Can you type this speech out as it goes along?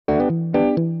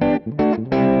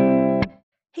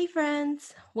Hey,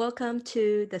 friends, welcome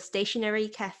to the Stationery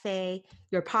Cafe,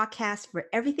 your podcast for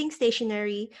everything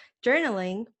stationery,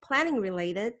 journaling, planning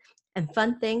related, and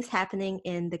fun things happening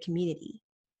in the community.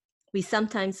 We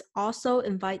sometimes also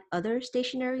invite other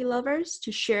stationery lovers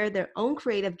to share their own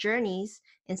creative journeys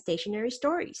and stationery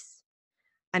stories.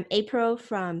 I'm April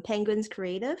from Penguins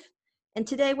Creative, and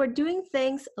today we're doing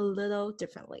things a little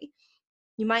differently.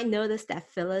 You might notice that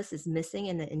Phyllis is missing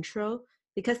in the intro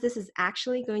because this is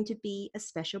actually going to be a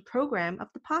special program of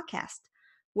the podcast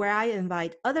where I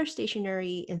invite other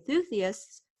stationery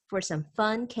enthusiasts for some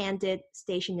fun, candid,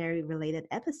 stationery related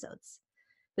episodes.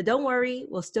 But don't worry,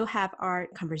 we'll still have our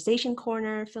conversation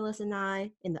corner, Phyllis and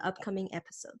I, in the upcoming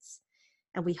episodes.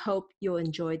 And we hope you'll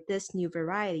enjoy this new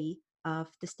variety of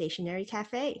the Stationery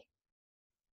Cafe.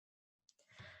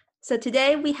 So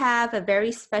today we have a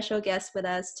very special guest with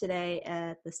us today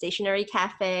at the Stationery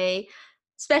Cafe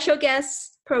special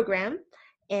guest program,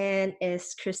 and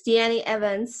it's Christiane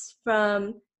Evans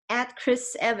from at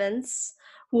Cris Evans,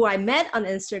 who I met on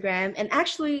Instagram. And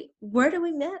actually, where did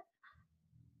we meet?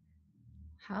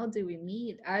 How do we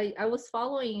meet? I was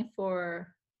following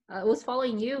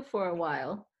you for a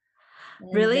while. And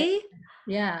then, Really?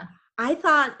 yeah. I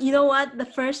thought, you know what, the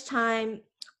first time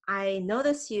I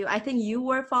noticed you, I think you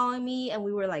were following me and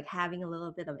we were like having a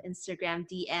little bit of Instagram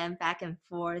DM back and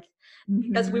forth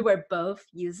because we Hmm. were both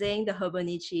using the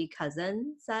Hobonichi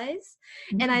cousin size.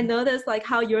 And I Hmm. noticed like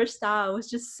how your style was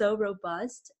just so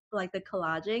robust, like the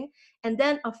collaging. And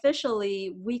then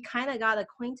officially we kind of got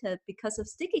acquainted because of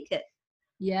Sticky Kit.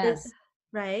 This, Yes.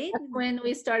 right? That's when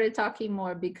we started talking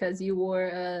more because you were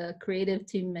a creative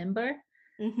team member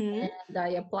Mm-hmm. and I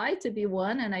applied to be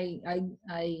one and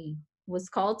I was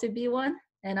called to be one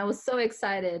and I was so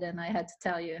excited and I had to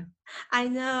tell you. I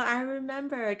know, I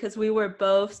remember because we were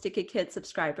both Sticky Kid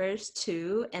subscribers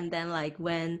too. And then, like,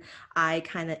 when I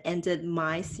kind of ended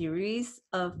my series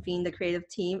of being the creative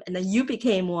team, and then you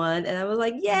became one, and I was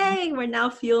like, Mhm. yay, we're now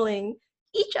feeling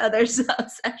each other's Yeah,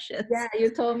 obsessions. you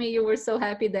told me you were so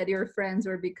happy that your friends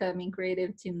were becoming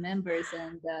creative team members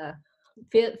and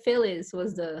Phyllis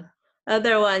was the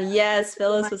Other one, yes,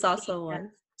 Phyllis my was team. also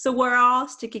one. So we're all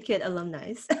Sticky Kid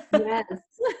alumni. Yes.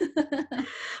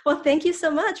 Well, thank you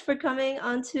so much for coming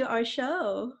onto our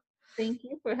show. Thank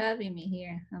you for having me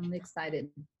here. I'm excited.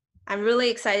 I'm really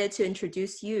excited to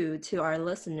introduce you to our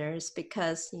listeners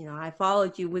because, I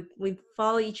followed you. We've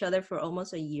followed each other for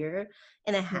almost a year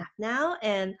and a Yeah. half now,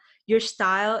 and your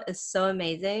style is so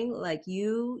amazing. Like,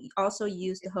 you also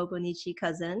use the Hobonichi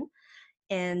cousin,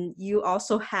 and you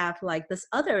also have like this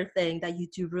other thing that you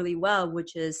do really well,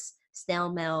 which is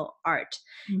snail mail art.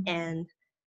 Mhm. And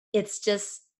it's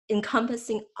just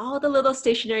encompassing all the little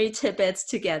stationary tidbits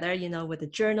together, with the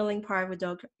journaling part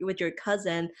with your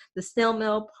cousin, the snail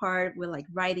mail part with like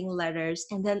writing letters,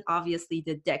 and then obviously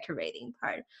the decorating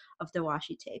part of the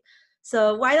washi tape.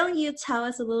 So why don't you tell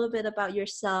us a little bit about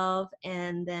yourself,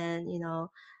 and then,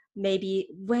 maybe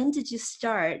when did you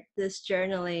start this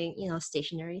journaling,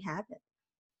 stationary habit?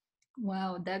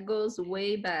 Wow, that goes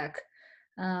way back.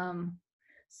 Um,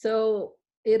 so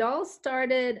it all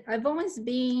started, I've always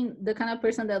been the kind of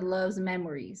person that loves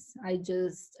memories.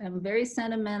 I'm very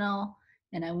sentimental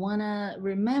and I want to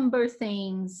remember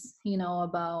things,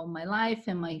 about my life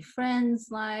and my friends'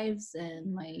 lives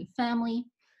and my family.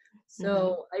 Mm-hmm.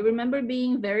 So I remember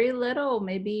being very little,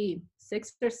 maybe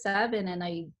 6 or 7, and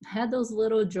I had those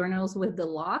little journals with the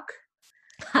lock.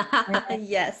 And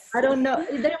Yes, I don't know,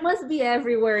 there must be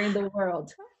everywhere in the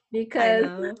world I because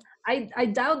know. I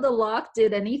doubt the lock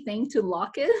did anything to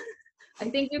lock it. I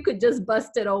think you could just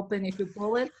bust it open if you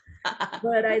pull it.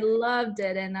 But I loved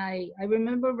it, and I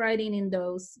remember writing in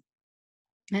those.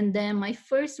 And then my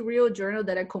first real journal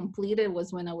that I completed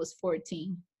was when I was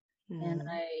 14, and Mm.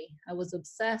 I was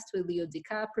obsessed with Leo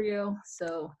DiCaprio.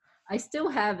 So I still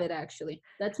have it actually.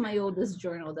 That's my oldest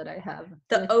journal that I have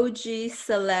The with OG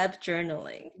celeb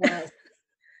journaling. yes.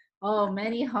 Oh,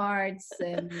 many hearts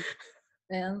and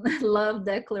love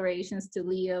declarations to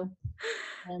Leo.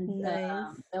 And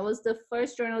Nice. that was the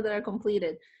first journal that I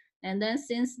completed. And then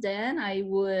since then, I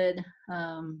would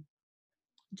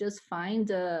just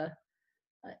find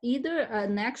either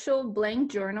an actual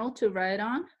blank journal to write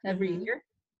on every Mm-hmm. year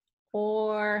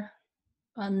or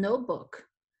a notebook.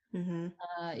 Mm-hmm.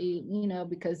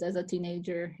 Because as a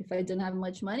teenager, if I didn't have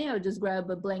much money, I would just grab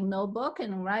a blank notebook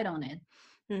and write on it.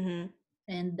 Mm-hmm.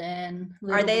 And then Are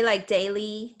little they by like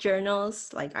daily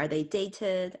journals? Like, are they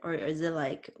dated, or is it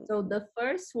like? so the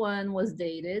first one was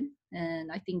dated,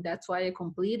 and I think that's why I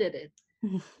completed it.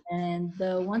 And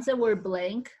the ones that were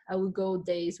blank, I would go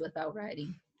days without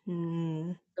writing.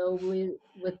 Mm. So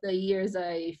with the years,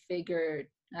 I figured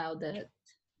out that.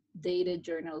 dated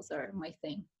journals are my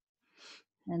thing.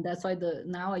 And that's why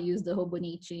now I use the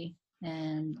Hobonichi,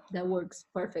 and that works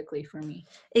perfectly for me.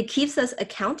 It keeps us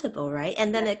accountable, right?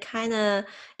 And then Yeah.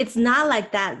 it's not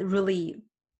like that really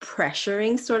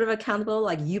pressuring sort of accountable,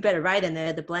 like you better write in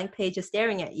there, the blank page is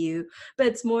staring at you, but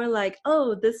it's more like,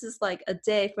 oh, this is like a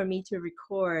day for me to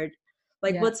record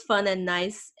like Yeah. what's fun and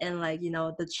nice, and like,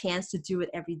 the chance to do it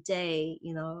every day,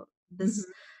 this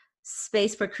Mhm.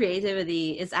 space for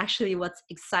creativity is actually what's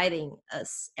exciting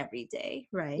us every day,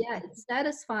 right? Yeah, it's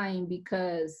satisfying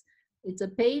because it's a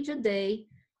page a day,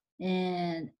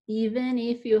 and even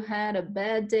if you had a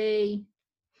bad day,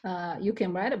 you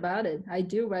can write about it. I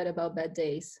do write about bad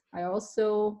days. I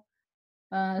also,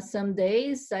 some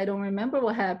days I don't remember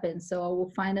what happened, so I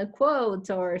will find a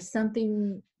quote or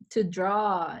something to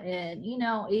draw, and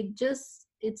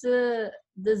it's a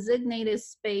designated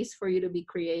space for you to be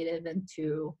creative and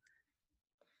to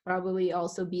probably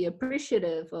also be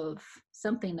appreciative of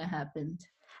something that happened.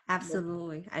 That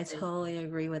Absolutely. I day. totally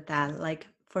agree with that. Like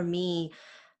for me,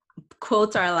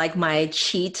 quotes are like my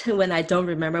cheat when I don't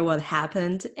remember what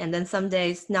happened. And then some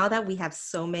days, now that we have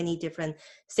so many different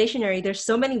stationery, there's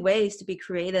so many ways to be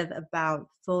creative about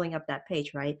filling up that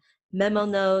page, right? Memo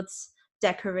notes,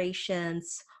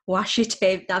 decorations, washi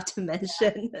tape, not to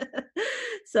mention.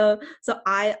 So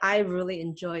I really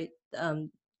enjoyed the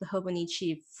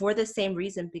Hobonichi for the same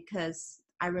reason, because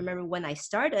I remember when I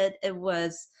started, it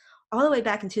was all the way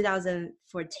back in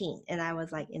 2014, and I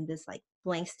was like in this like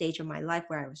blank stage of my life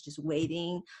where I was just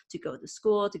waiting to go to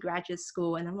school, to graduate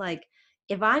school. And I'm like,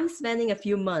 if I'm spending a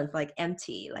few months like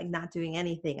empty, like not doing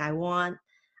anything, I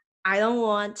don't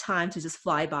want time to just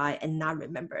fly by and not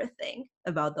remember a thing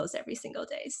about those every single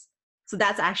days. So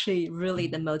that's actually really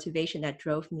the motivation that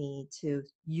drove me to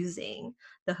using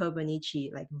the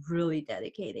Hobonichi, like really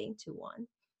dedicating to one.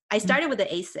 I Mm. started with the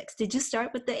A6. Did you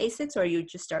start with the A6 or you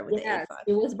just start with the Yes, A5?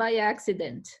 it was by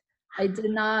accident. I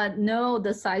did not know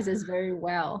the sizes very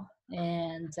well.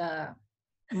 And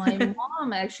my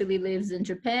mom actually lives in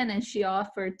Japan, and she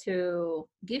offered to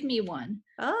give me one.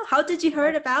 Oh, how did you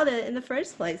heard about it in the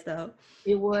first place, though?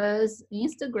 It was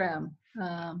Instagram.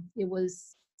 It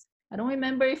was, I don't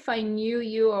remember if I knew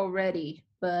you already,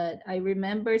 but I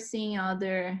remember seeing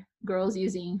other girls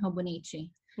using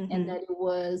Hobonichi, and Mm-hmm. that it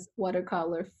was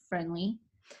watercolor friendly.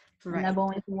 And I've Right.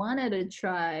 always wanted to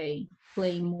try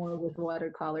playing more with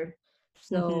watercolor.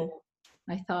 Mm-hmm. So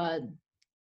I thought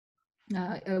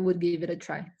I would give it a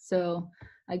try. So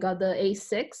I got the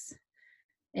A6,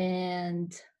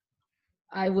 and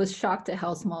I was shocked at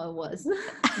how small it was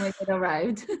when it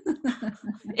arrived.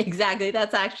 Exactly.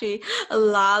 That's actually a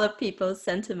lot of people's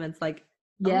sentiments. Like,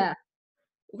 oh, Yeah,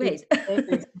 it's wait.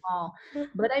 very small,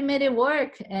 but I made it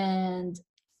work, and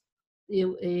it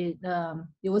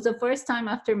was the first time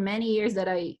after many years that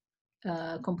I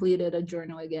completed a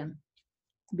journal again,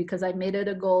 because I made it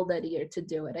a goal that year to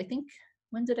do it. I think,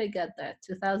 when did I get that?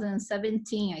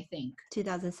 2017, I think.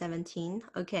 2017.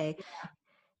 Okay.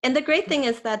 And the great thing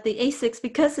is that the A6,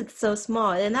 because it's so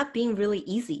small, it ended up being really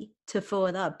easy to fill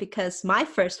it up, because my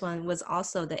first one was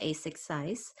also the A6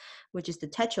 size, which is the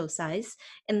techo size.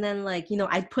 And then like,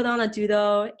 I put on a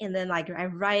doodle and then like I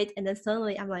write, and then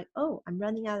suddenly I'm like, oh, I'm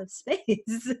running out of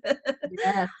space.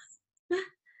 Yes,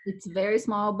 it's very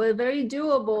small, but very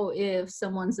doable if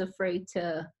someone's afraid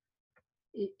to,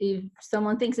 if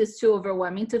someone thinks it's too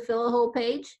overwhelming to fill a whole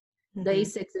page, the Mhm.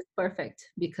 A6 is perfect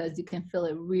because you can fill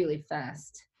it really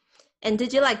fast. And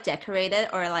did you like decorate it,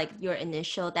 or like your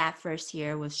initial that first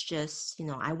year was just,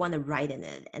 I want to write in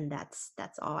it and that's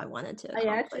all I wanted to I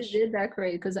actually accomplish? did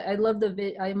decorate because I love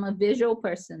I'm a visual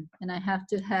person, and I have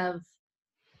to have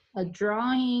a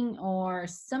drawing or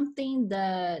something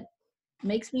that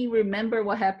makes me remember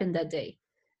what happened that day.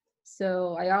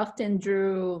 So I often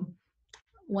drew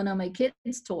one of my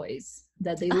kids' toys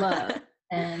that they love,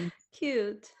 and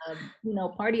Cute.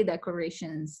 party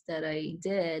decorations that I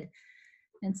did,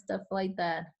 and stuff like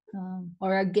that,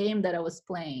 or a game that I was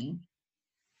playing.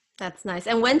 That's nice.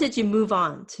 And when did you move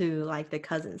on to like the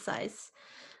cousin size?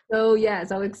 So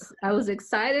yes, I was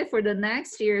excited for the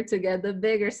next year to get the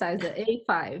bigger size, the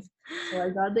A5. So I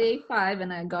got the A5,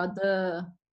 and I got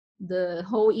the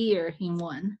whole year in Hmm.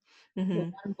 one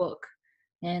book.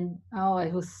 And oh, I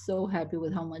was so happy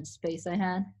with how much space I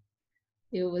had.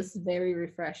 It was very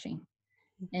refreshing.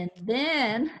 And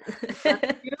then I got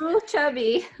too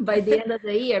chubby by the end of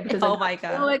the year because I Oh got my so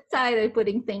God. excited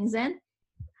putting things in.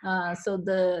 So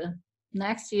the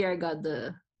next year I got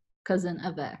the cousin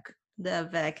avec. The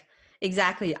Vec.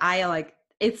 Exactly. I like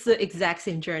it's the exact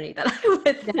same journey that I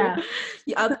went through. Yeah.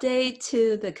 You update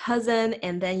to the cousin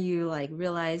and then you like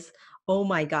realize, oh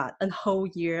my God, a whole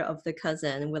year of the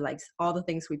cousin with like all the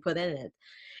things we put in it.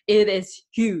 It is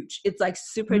huge. It's like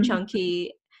super Mhm.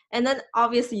 chunky. And then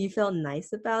obviously you feel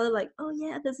nice about it, like, oh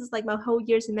yeah, this is like my whole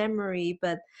year's memory.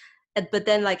 But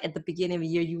then like at the beginning of the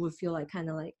year, you would feel like kind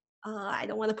of like, I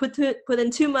don't want to put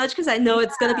in too much because I know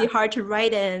it's gonna be hard to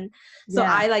write in. So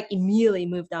Yeah. I like immediately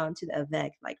moved on to the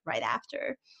avec like right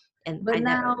after, and But I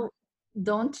never. now,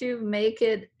 don't you make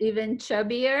it even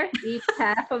chubbier, each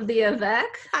half of the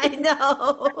avec? I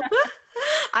know.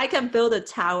 I can build a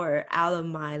tower out of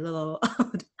my little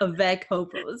avec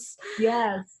hobos.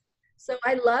 Yes. So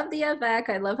I love the avec.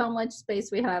 I love how much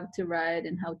space we have to write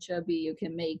and how chubby you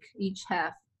can make each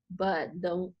half. But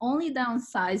the only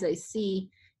downside I see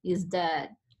is that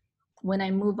when I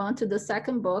move on to the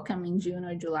second book, I'm in June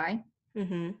or July,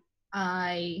 Hmm.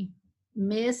 I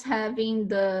miss having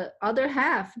the other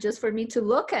half just for me to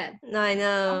look at. I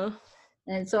know.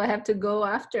 And so I have to go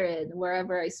after it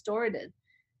wherever I stored it.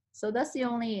 So that's the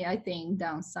only, I think,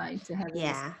 downside to having this.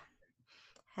 Yeah,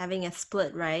 having a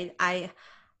split, right? I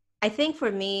think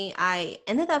for me, I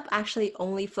ended up actually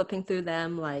only flipping through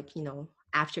them like,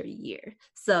 after a year.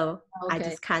 So I Okay.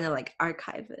 just kind of like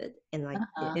archive it in like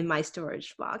Uh-huh. in my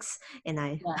storage box. And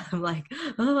Yeah. I'm like,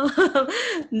 oh,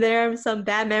 there are some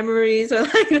bad memories or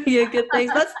like good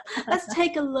things. Let's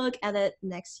take a look at it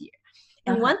next year.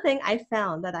 And Uh-huh. one thing I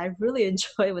found that I really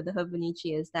enjoy with the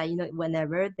Hobonichi is that,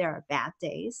 whenever there are bad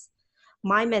days,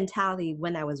 my mentality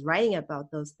when I was writing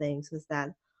about those things was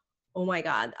that, oh my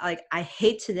God, like I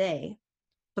hate today,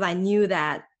 but I knew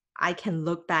that I can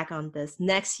look back on this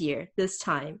next year, this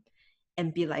time,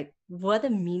 and be like, what a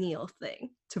menial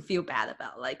thing to feel bad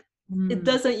about. Like it Mm.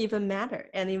 doesn't even matter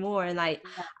anymore. And I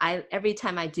every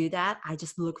time I do that, I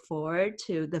just look forward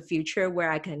to the future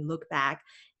where I can look back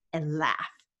and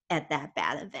laugh at that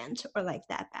bad event or like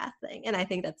that bad thing. And I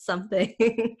think that's something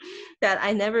that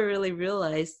I never really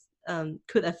realized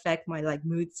could affect my like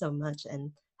mood so much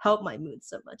and help my mood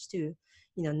so much to,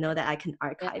 know that I can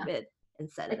archive Yeah. it and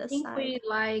set I it think aside.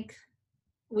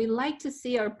 we like to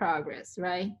see our progress,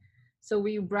 right? So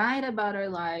we write about our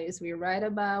lives, we write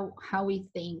about how we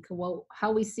think,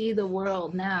 how we see the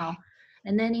world now.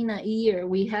 And then in a year,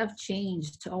 we have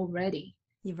changed already.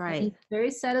 You're And right. it's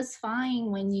very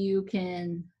satisfying when you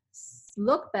can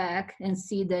look back and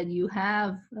see that you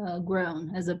have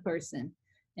grown as a person.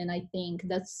 And I think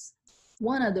that's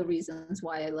one of the reasons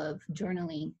why I love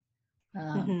journaling.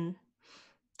 Um,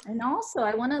 Hmm. and also,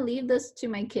 I want to leave this to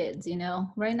my kids.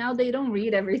 Right now they don't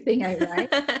read everything I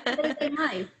write. They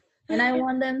might. And I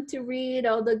want them to read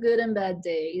all the good and bad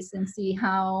days and see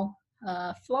how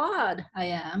flawed I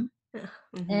am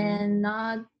Hmm. and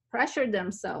not pressure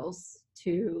themselves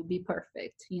to be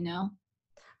perfect.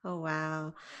 Oh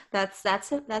wow, that's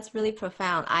really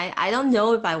profound. I don't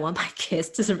know if I want my kids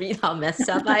to read how messed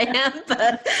up I am,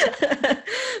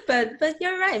 but but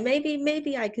you're right.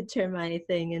 Maybe I could turn my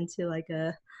thing into like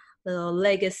a little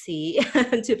legacy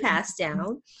to pass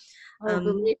down. Oh, Um.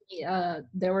 believe me,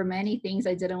 there were many things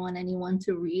I didn't want anyone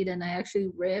to read, and I actually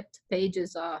ripped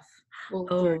pages off Oh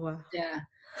over. wow. Yeah.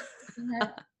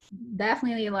 Yeah,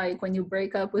 definitely like when you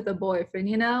break up with a boyfriend,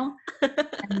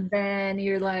 and then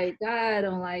you're like, "Ah, I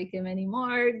don't like him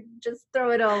anymore. Just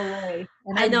throw it all away."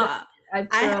 And I I've know. done it. I've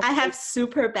thrown I like, have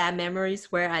super bad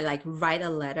memories where I like write a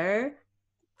letter,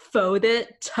 fold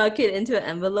it, tuck it into an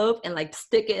envelope, and like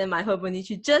stick it in my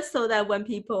Hobonichi just so that when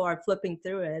people are flipping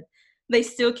through it, they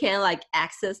still can like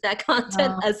access that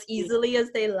content oh, as easily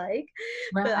as they like.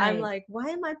 But I'm right. like, why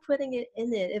am I putting it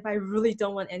in it if I really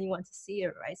don't want anyone to see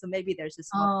it, right? So maybe there's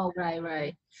Oh, right,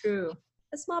 right. True.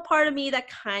 a small part of me that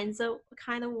kind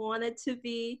of wanted to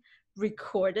be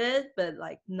recorded, but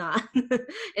like not.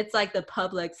 It's like the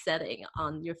public setting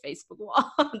on your Facebook wall.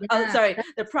 Oh, Yeah. sorry,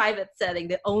 the private setting,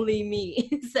 the only me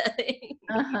setting.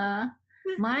 Uh-huh.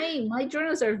 My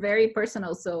journals are very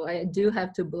personal, so I do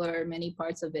have to blur many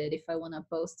parts of it if I want to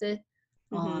post it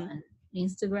on Hmm.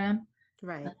 Instagram.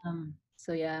 Right.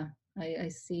 So yeah, I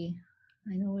see.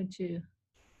 I know what you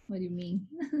mean.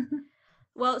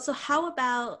 Well, so how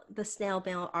about the snail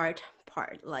mail art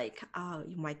part? Like, oh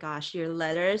my gosh, your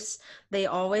letters, they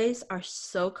always are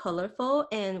so colorful.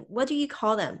 And what do you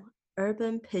call them?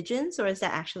 Urban pigeons, or is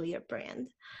that actually a brand?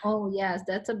 Oh yes,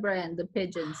 that's a brand, the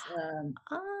Pigeons.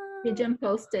 Ah. Pigeon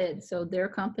Posted. So they're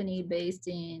a company based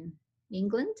in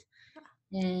England,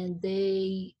 and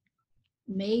they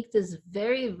make this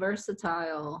very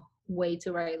versatile way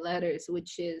to write letters,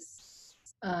 which is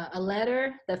a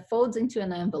letter that folds into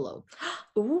an envelope.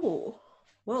 Ooh.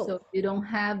 So Whoa. you don't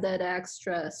have that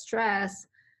extra stress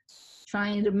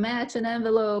trying to match an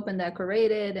envelope and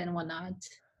decorate it and whatnot,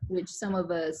 which some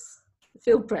of us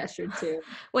feel pressure too.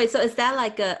 Wait, so is that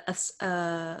like a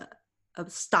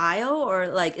style, or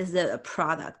like is it a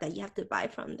product that you have to buy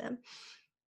from them?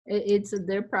 It's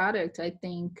their product, I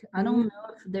think. I don't Mm. know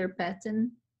if they're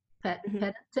Mhm.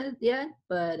 patented yet,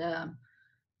 but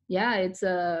yeah, it's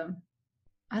a.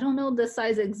 I don't know the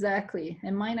size exactly,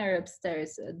 and mine are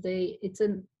upstairs. It's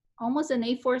an almost an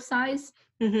A4 size,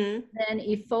 Mhm. then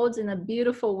it folds in a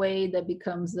beautiful way that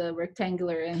becomes a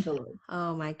rectangular envelope.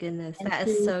 Oh my goodness, And that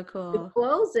is to so to cool.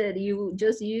 close it, you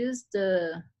just use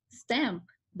the stamp,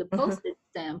 the Uh-huh. postage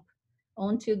stamp,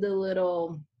 onto the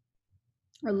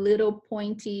a little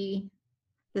pointy.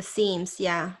 The seams,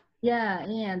 yeah. Yeah,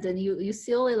 and then you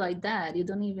seal it like that. You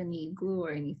don't even need glue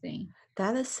or anything.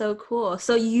 That is so cool.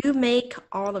 So you make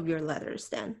all of your letters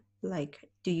then? Like,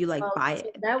 do you like Well, buy so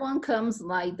it? that one comes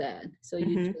like that. So you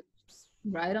Mm-hmm. just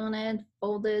write on it,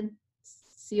 fold it,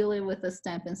 seal it with a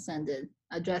stamp, and send it.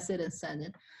 Address it and send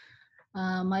it.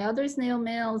 My other snail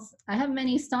mails, I have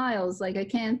many styles. Like I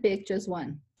can't pick just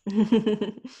one.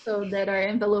 So there are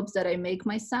envelopes that I make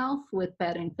myself with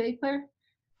pattern paper,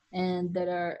 and there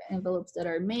are envelopes that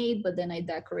are made, but then I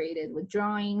decorate it with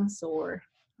drawings or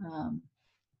um,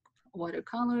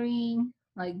 watercoloring.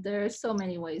 Like there are so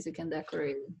many ways you can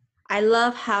decorate it. I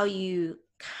love how you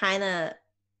kind of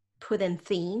put in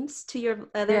themes to your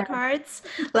letter Yeah, cards.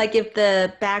 Like if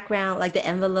the background, like the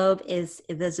envelope is,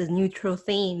 if there's a neutral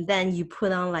theme, then you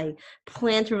put on like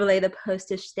plant related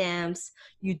postage stamps,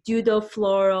 you do the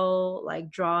floral like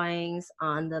drawings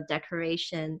on the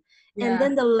decoration. And yeah.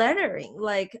 then the lettering,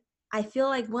 like I feel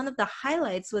like one of the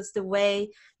highlights was the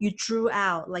way you drew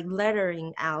out, like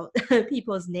lettering out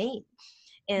people's name.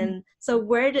 And so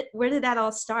where did that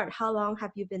all start? How long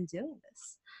have you been doing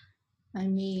this? I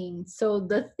mean, so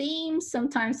the theme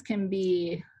sometimes can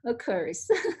be a curse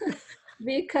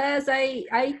because I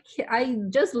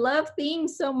just love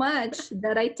themes so much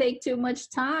that I take too much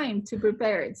time to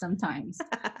prepare it sometimes.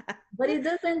 But it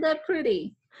does end up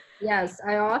pretty. Yes,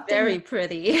 I often Very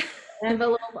pretty.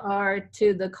 envelope art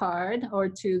to the card or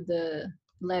to the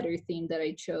letter theme that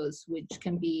I chose, which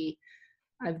can be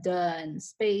I've done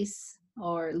space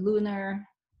or lunar,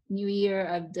 New Year.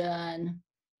 I've done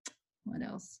what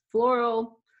else?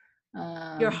 Floral.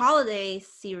 Your Um, holiday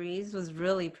series was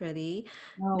really pretty.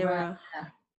 oh There right, were, yeah.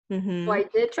 So hmm I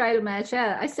did try to match.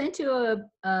 Yeah, I sent you a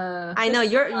I know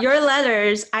picture. your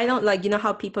letters. I don't like, you know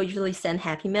how people usually send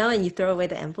happy mail and you throw away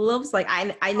the envelopes. Like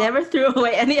I never threw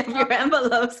away any of your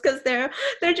envelopes because they're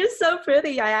just so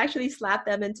pretty. I actually slapped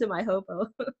them into my hobo.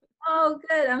 Oh,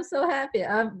 good. I'm so happy.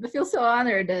 I feel so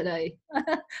honored that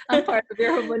I'm part of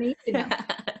your Hobonichi now.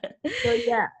 So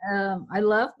yeah, I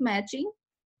love matching.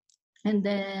 And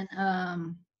then,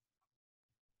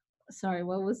 sorry,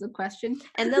 what was the question?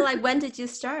 And then like when did you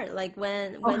start? Like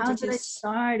Oh, when how did did you I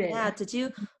start it? yeah, did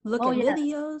you look Oh at yeah.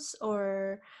 videos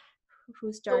or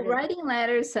who So started? writing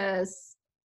letters has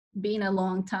been a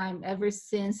long time, ever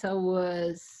since I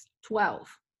was 12.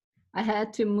 I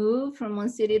had to move from one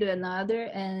city to another,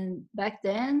 and back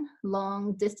then,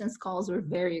 long distance calls were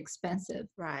very expensive.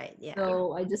 Right, yeah.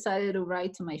 So I decided to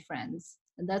write to my friends,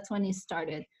 and that's when it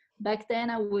started. Back then,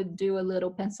 I would do a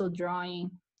little pencil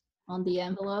drawing on the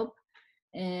envelope,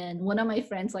 and one of my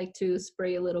friends liked to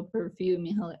spray a little perfume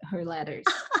in her letters,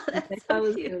 which I That's so thought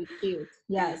was cute. really cute.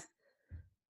 Yes.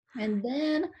 And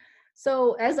then,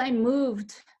 so as I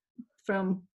moved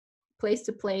from place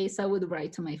to place, I would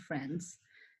write to my friends.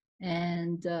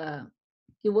 And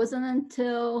it wasn't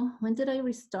until when did I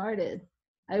restart it?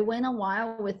 I went a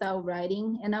while without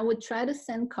writing, and I would try to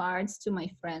send cards to my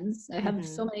friends. I have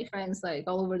so Hmm. many friends like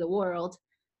all over the world,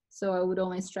 so I would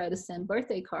always try to send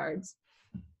birthday cards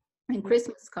and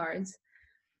Christmas cards.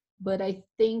 But I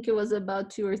think it was about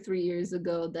 2 or 3 years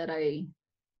ago that I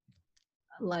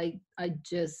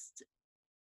just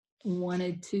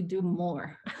wanted to do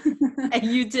more. And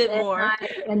you did And, more.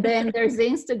 and then there's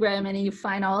Instagram, and you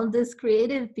find all these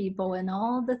creative people and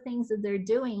all the things that they're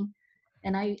doing.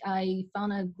 And I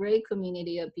found a great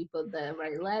community of people that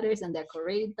write letters and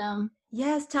decorate them.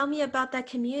 Yes, tell me about that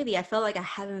community. I felt like I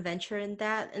haven't ventured in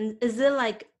that. And is it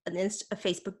like a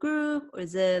Facebook group, or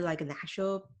is it like an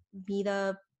actual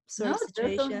meetup sort No, of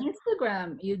just on situation?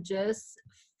 Instagram. You just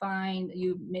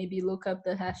you maybe look up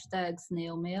the hashtag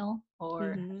snail mail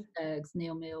or Mm-hmm. hashtag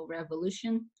snail mail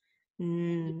revolution. You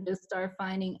Mm. just start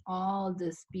finding all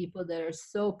these people that are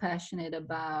so passionate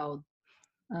about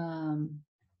um,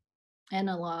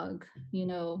 analog,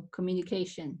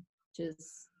 communication,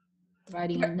 just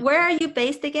writing Where, in where notes. are you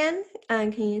based again?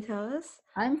 Can you tell us?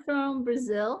 I'm from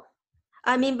Brazil.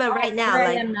 I mean, but right now, Where I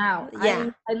like, am now. yeah.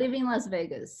 I live in Las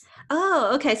Vegas.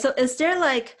 Oh, okay. So is there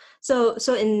like so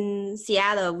in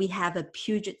Seattle we have a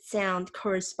Puget Sound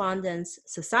Correspondence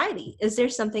Society. Is there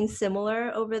something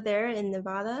similar over there in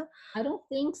Nevada? I don't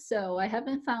think so. I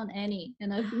haven't found any,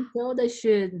 and I've been told I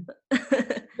should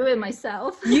do it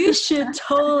myself. You should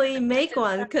totally make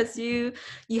one because you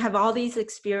have all these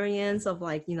experience of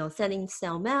like, sending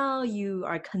snail mail, you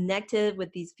are connected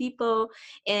with these people,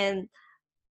 and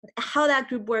how that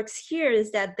group works here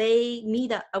is that they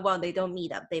meet up, well, they don't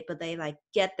meet up, but they like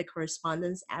get the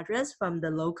correspondence address from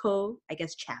the local, I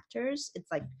guess, chapters.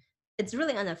 It's like it's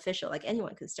really unofficial, like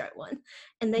anyone can start one,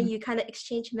 and then you kind of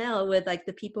exchange mail with like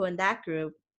the people in that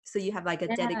group, so you have like a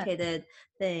Yeah, dedicated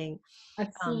thing,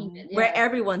 I've seen it. where Yeah,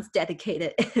 everyone's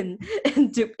dedicated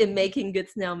in making good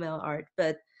snail mail art.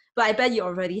 But I bet you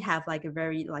already have like a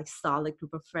very like solid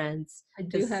group of friends I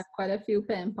do have because quite a few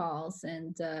pen pals,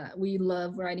 and we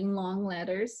love writing long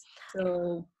letters.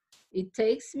 So it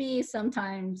takes me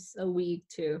sometimes a week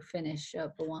to finish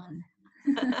up one.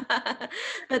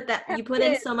 but that you put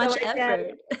in Kids, so so much I get,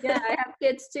 effort. yeah, I have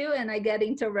kids too, and I get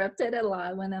interrupted a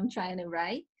lot when I'm trying to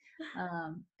write.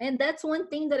 And that's one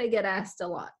thing that I get asked a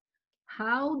lot.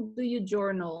 How do you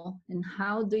journal and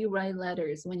how do you write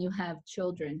letters when you have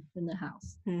children in the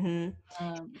house? Hmm.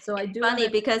 So I do want Funny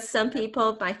to. because some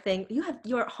people might think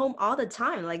you're at home all the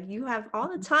time, like you have all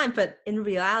the time, but in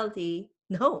reality,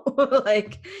 no,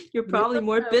 like you're You probably don't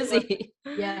more know what. busy.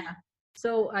 Yeah.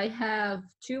 So I have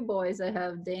two boys. I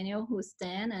have Daniel, who's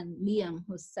 10, and Liam,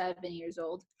 who's 7 years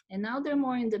old. And now they're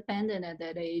more independent at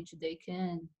that age. They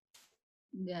can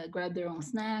grab their own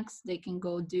snacks. They can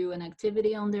go do an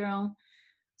activity on their own.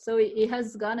 So it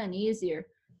has gotten easier.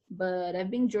 But I've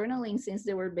been journaling since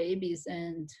they were babies,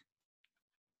 and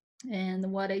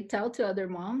what I tell to other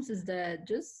moms is that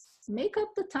just make up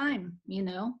the time.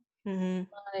 Hmm.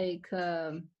 Like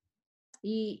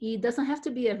it doesn't have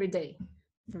to be every day.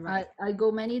 Right. I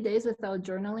go many days without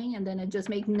journaling, and then I just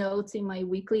make notes in my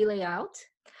weekly layout.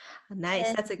 Nice.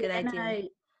 And That's a good then idea.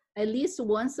 at least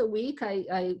once a week,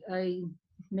 I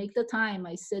make the time.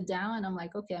 I sit down and I'm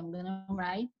like, okay, I'm gonna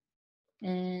write,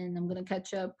 and I'm gonna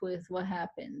catch up with what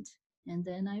happened, and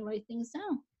then I write things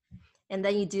down. And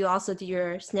then you also do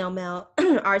your snail mail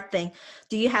art thing.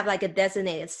 Do you have like a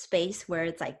designated space where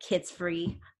it's like kids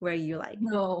free, where you like?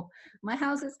 No, my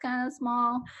house is kind of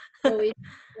small, so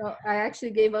I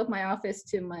actually gave up my office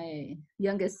to my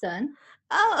youngest son.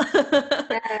 Oh.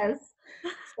 Yes.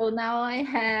 So now I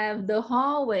have the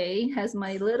hallway has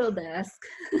my little desk.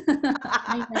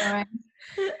 I know, right?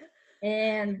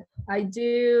 And I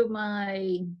do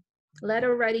my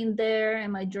letter writing there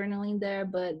and my journaling there,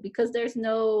 but because there's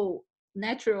no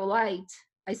natural light,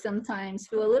 I sometimes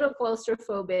feel a little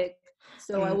claustrophobic.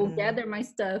 So I will Mm-mm. gather my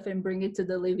stuff and bring it to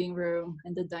the living room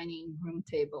and the dining room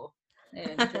table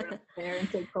and journal there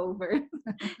and take over.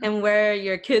 And where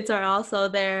your kids are also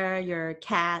there, your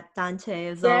cat Dante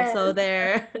is Yes. also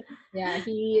there. Yeah,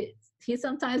 he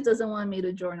sometimes doesn't want me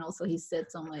to journal, so he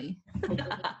sits on my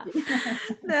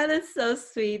That is so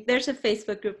sweet. There's a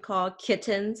Facebook group called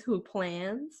Kittens Who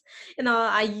Plans.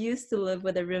 I used to live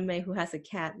with a roommate who has a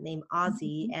cat named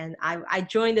Ozzy, and I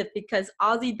joined it because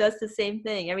Ozzy does the same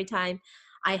thing. Every time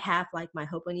I have like my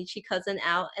Hoponichi cousin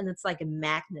out, and it's like a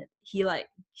magnet. He like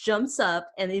jumps up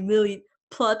and immediately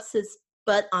plops his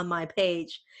butt on my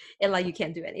page, and like you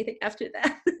can't do anything after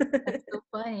that. That's so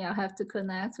funny. I'll have to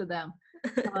connect with them.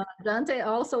 Dante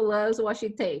also loves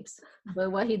washi tapes,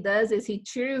 but what he does is he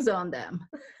chews on them.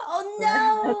 So I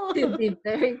have Oh to no! be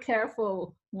very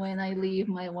careful when I leave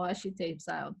my washi tapes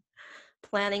out.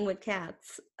 Planning with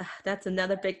cats. That's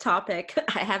another big topic.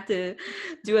 I have to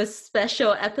do a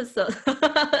special episode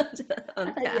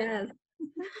on cats. Yes.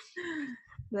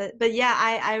 But yeah,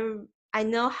 I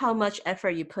know how much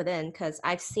effort you put in because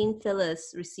I've seen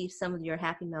Phyllis receive some of your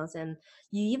happy mails, and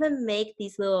you even make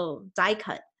these little die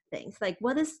cut things. Like,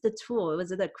 what is the tool?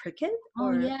 Was it a Cricut Oh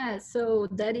or? yeah, so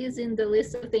that is in the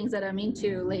list of things that I'm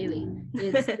into lately.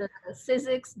 It's the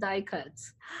Sizzix die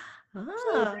cuts. So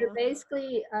they're Oh,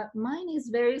 basically mine is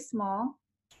very small.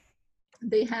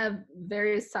 They have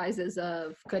various sizes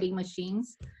of cutting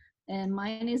machines, and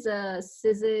mine is a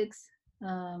Sizzix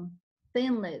um,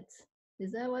 Thinlit.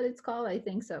 Is that what it's called? I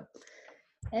think so.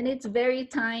 And it's very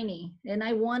tiny, and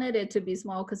I wanted it to be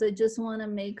small because I just want to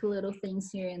make little things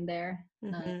here and there,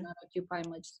 mm-hmm. not occupy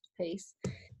much space.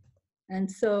 And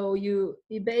so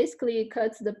it basically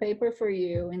cuts the paper for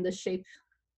you in the shape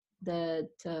that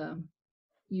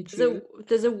you choose.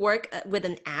 Does it work with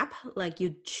an app? Like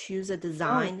you choose a No,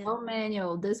 design? all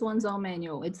manual. This one's all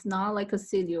manual. It's not like a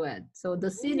silhouette. So the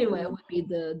silhouette Ooh, would be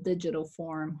the digital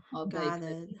form of die got cut.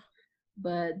 it.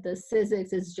 but the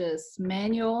physics is just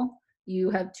manual. You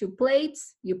have two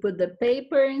plates, you put the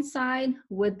paper inside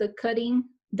with the cutting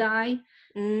die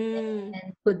Mm.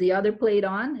 and put the other plate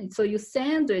on. And so you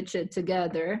sandwich it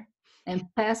together and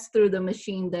pass through the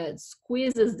machine that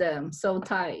squeezes them so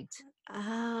tight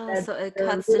Ah, that so it the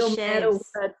cuts the little metal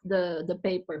shapes. cuts the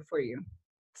paper for you.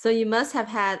 So you must have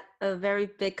had a very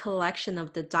big collection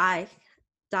of the die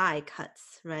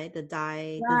cuts, right? The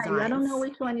die Right. I don't know designs.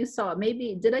 which one you saw.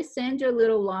 Maybe did I send you a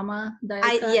little llama die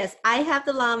I cut? yes, I have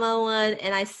the llama one,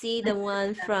 and I see the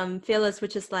one from Phyllis,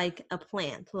 which is like a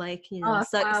plant, like Oh, a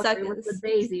suck flower suck with the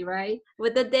daisy, right?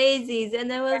 with the daisies,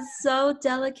 and it was so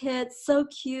delicate, so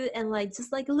cute, and like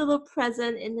just like a little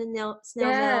present in the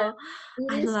snail Yeah, mail.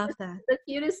 it I is love just that. the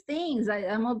cutest things.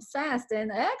 I'm obsessed.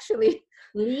 And actually,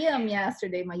 Liam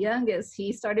yesterday, my youngest,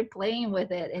 he started playing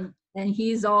with it, and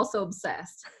he's also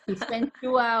obsessed. He spent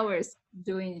 2 hours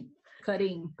doing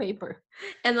cutting paper.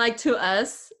 And like to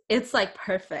us, it's like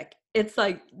perfect. It's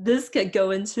like this could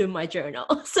go into my journal.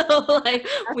 So like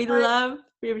That's we why, love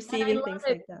and I receiving love things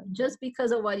it like that. just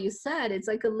because of what you said. It's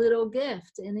like a little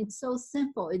gift, and it's so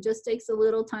simple. It just takes a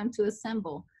little time to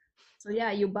assemble. So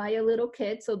yeah, you buy a little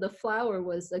kit. So the flower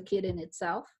was a kit in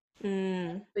itself.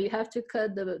 Mm, So you have to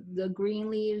cut the green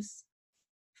leaves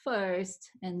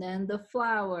first, and then the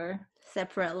flower will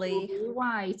separately. be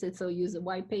white. And so use a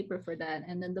white paper for that.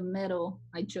 And then the middle,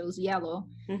 I chose yellow.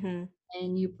 Hmm.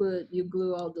 And you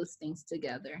glue all those things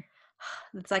together.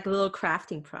 It's like a little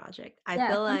crafting project. I Yeah,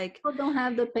 feel some like people don't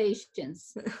have the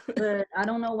patience, but I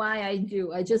don't know why I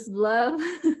do. I just love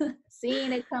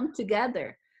seeing it come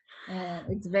together. And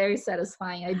it's very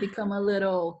satisfying. I become a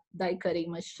little die cutting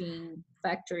machine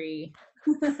factory.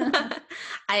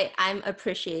 I'm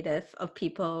appreciative of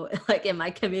people like in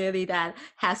my community that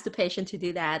has the patience to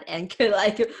do that and could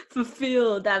like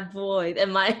fulfill that void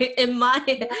in my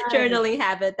Right. journaling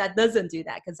habit that doesn't do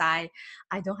that because I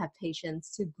don't have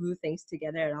patience to glue things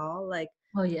together at all. Like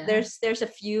Oh yeah. there's a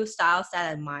few styles that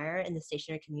I admire in the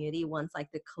stationery community. One's like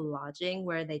the collaging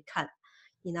where they cut,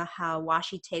 you know how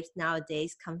washi tapes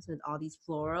nowadays comes with all these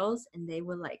florals and they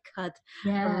will like cut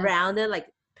Yes. around it like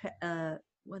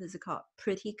what is it called,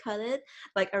 pretty cut it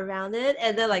like around it,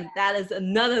 and then like that is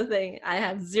another thing I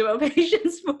have zero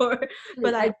patience for,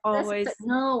 but I always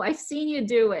No, I've seen you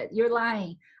do it. You're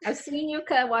lying. I've seen you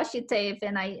cut washi tape,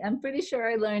 and I'm pretty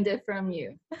sure I learned it from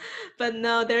you. but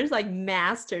no, there's like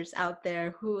masters out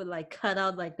there who would like cut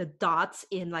out like the dots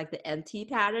in like the NT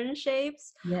pattern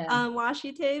shapes Yeah.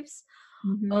 washi tapes.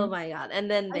 Oh Mm-hmm. my god, and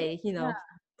then they Yeah.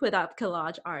 put up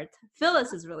collage art.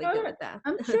 Phyllis is really good Sure. with that.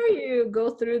 I'm sure you go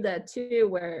through that too,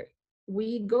 where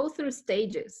we go through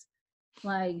stages.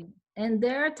 Like, and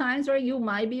there are times where you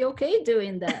might be okay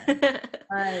doing that.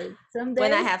 Like some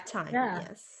When I days, have time, yeah,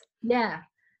 yes. yeah.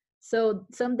 So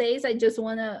some days I just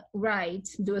want to write,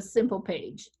 do a simple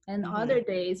page. And Hmm. other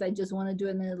days I just want to do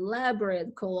an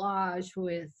elaborate collage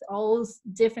with all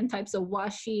different types of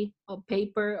washi, of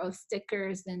paper, of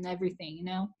stickers and everything, you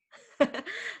know?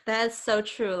 That's so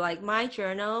true. Like my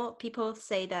journal, people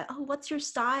say that, oh, what's your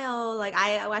style? Like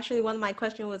actually one of my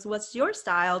question was, what's your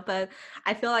style? But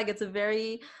I feel like it's a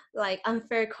very like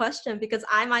unfair question because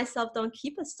I myself don't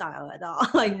keep a style at all.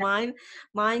 Like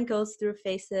mine goes through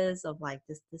phases of like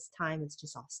this time it's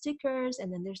just all stickers,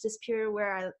 and then there's this period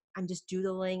where I'm just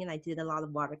doodling and I did a lot of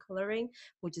watercoloring,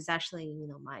 which is actually,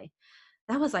 my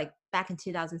that was like back in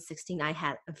 2016. I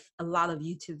had a lot of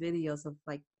YouTube videos of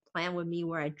like plan with me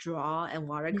where I draw and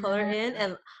watercolor Yeah, in,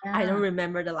 and I don't yeah.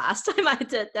 remember the last time I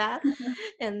did that.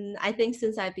 And I think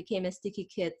since I became a Sticky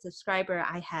Kid subscriber,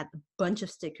 I had a bunch of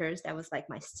stickers. That was like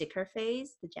my sticker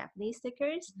phase, the Japanese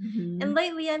stickers. And Hmm.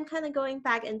 lately I'm kind of going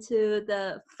back into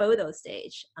the photo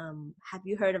stage. Have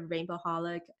you heard of Rainbow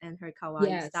Holic and her kawaii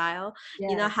Yes, style?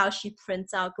 You know yes. how she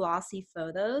prints out glossy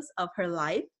photos of her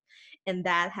life, and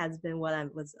that has been what I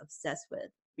was obsessed with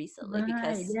recently Right.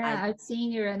 because Yeah, I've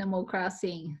seen your Animal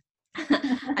Crossing.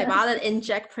 I bought an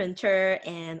inkjet printer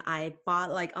and I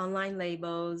bought like online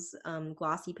labels,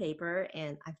 glossy paper,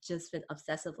 and I've just been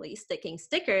obsessively sticking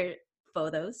sticker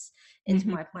photos into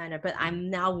Mhm. my planner. But I'm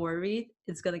now worried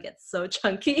it's gonna get so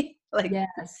chunky, like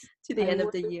Yes, to the I end of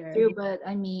would the year. too, but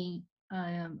I mean,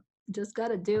 I just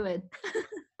gotta do it.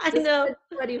 I Just know. gotta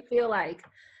do what you feel like.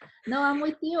 No, I'm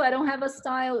with you. I don't have a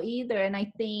style either, and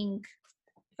I think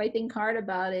if I think hard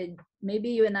about it, maybe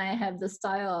you and I have the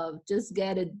style of just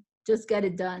get it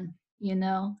done. You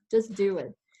know, just do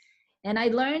it. And I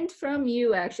learned from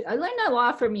you actually. I learned a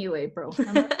lot from you, April.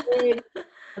 I'm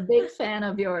a big fan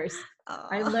of yours.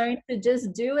 I Aw. learned to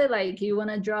just do it. Like you want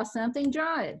to draw something,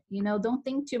 draw it. You know, don't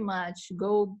think too much.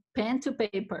 Go pen to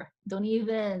paper. Don't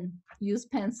even use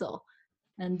pencil.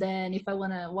 And then if I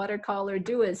want to watercolor,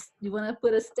 do it. You want to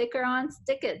put a sticker on,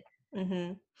 stick it.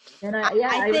 Hmm. And I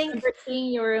I think remember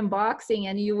seeing your unboxing,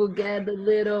 and you will get the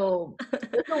little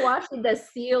washi that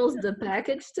seals the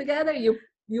package together.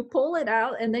 You pull it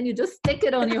out, and then you just stick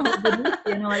it on your whole booty,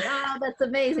 and I'm like, oh, that's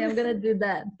amazing. I'm gonna do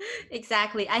that.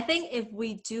 exactly. I think if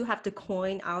we do have to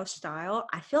coin our style,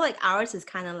 I feel like ours is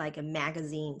kind of like a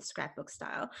magazine scrapbook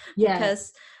style Yes,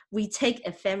 because we take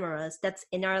ephemeras that's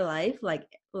in our life,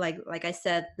 like I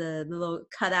said, the little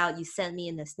cutout you sent me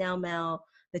in the snail mail,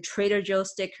 the Trader Joe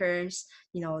stickers,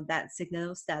 that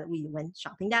signals that we went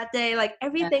shopping that day, like yeah,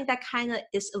 everything that kind of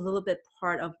is a little bit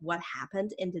part of what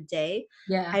happened in the day.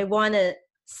 yeah, I want to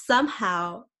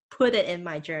somehow put it in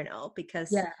my journal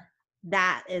because yeah.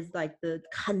 that is like the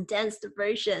condensed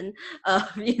version of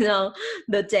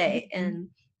the day. Mhm. And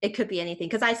it could be anything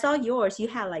because I saw yours, you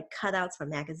had like cutouts from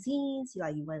magazines,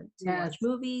 you went to watch Yes.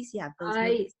 movies, you have those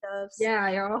movie I stuffs. Yeah,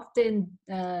 I often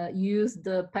use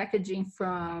the packaging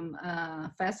from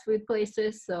fast food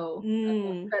places. So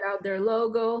Mm. cut out their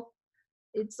logo.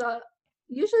 It's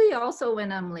usually also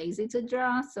when I'm lazy to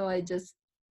draw, so I just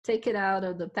take it out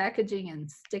of the packaging and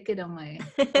stick it on my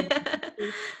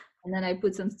Hobonichi, and then I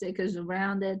put some stickers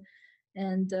around it.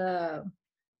 And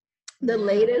the Yeah.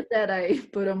 latest that I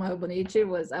put on my Hobonichi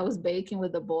was I was baking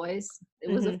with the boys. It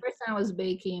was the Hmm. first time I was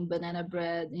baking banana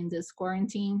bread in this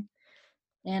quarantine,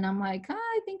 and I'm like, "Ah,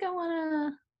 I think I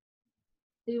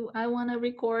wanna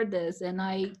record this." And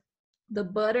the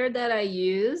butter that I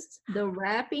used, the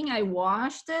wrapping, I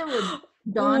washed it with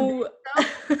Dawn Ooh. dish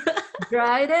soap,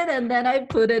 dried it, and then I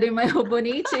put it in my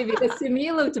Hobonichi because to me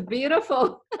it looked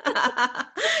beautiful.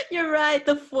 You're right,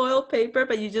 the foil paper,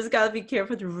 but you just gotta be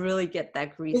careful to really get that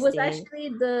It grease was stain. actually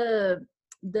the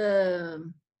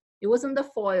it wasn't the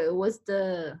foil, it was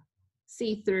the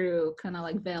see-through kind of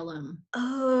like vellum.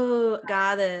 Oh,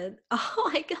 got it.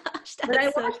 Oh my gosh, But I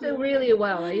that's so washed it cute. really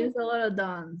well. I used a lot of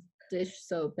Dawn dish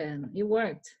soap and it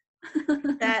worked.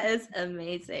 That is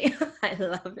amazing. I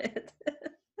love it.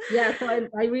 Yeah, so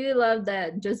I really love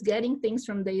that, just getting things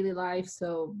from daily life.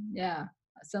 So yeah,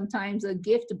 sometimes a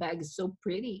gift bag is so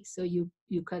pretty, so you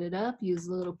cut it up, use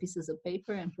little pieces of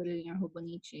paper and put it in your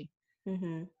Hobonichi.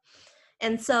 Hmm.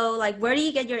 And so, like, where do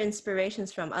you get your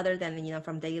inspirations from other than,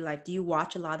 from daily life? Do you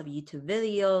watch a lot of YouTube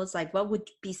videos? Like, what would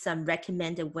be some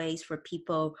recommended ways for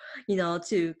people,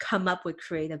 to come up with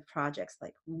creative projects?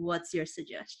 Like, what's your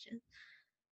suggestion?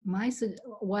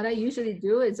 What I usually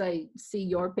do is I see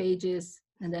your pages,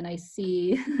 and then I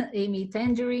see Amy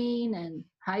Tangerine and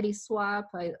Heidi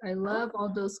Swap. I love all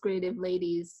those creative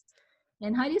ladies.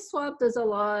 And Heidi Swap does a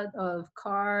lot of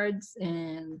cards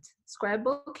and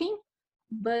scrapbooking,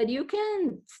 but you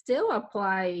can still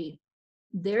apply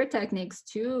their techniques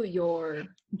to your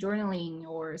journaling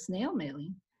or snail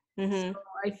mailing. So Mm-hmm.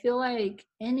 I feel like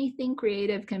anything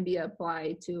creative can be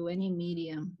applied to any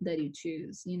medium that you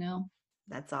choose, you know?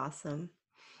 That's awesome.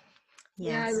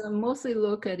 Yeah, Yes. I mostly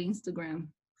look at Instagram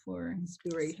for So,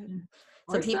 inspiration.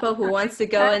 so Or people who sometimes wants to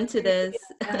go into actually, this,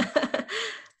 yeah,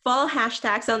 follow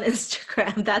hashtags on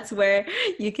Instagram. That's where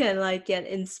you can like get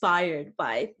inspired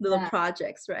by little yeah,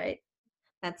 projects, right?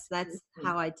 That's seriously.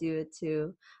 how I do it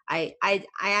too. I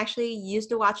actually used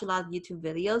to watch a lot of YouTube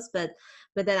videos, but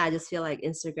then I just feel like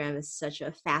Instagram is such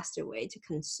a faster way to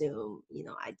consume,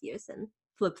 ideas and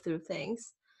flip through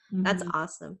things. That's Hmm.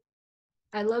 awesome.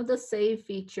 I love the save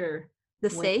feature. The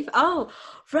When save? Oh,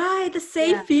 right, the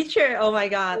save Yeah, feature. Oh my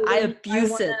God, so I when I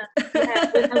abuse it. wanna,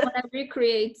 yeah, when I wanna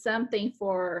recreate something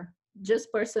for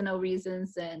just personal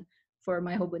reasons and for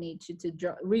my Hobonichi to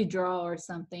redraw or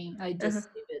something, I Uh-huh. just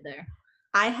leave it there.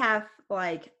 I have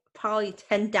like probably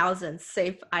 10,000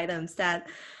 saved items that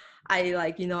I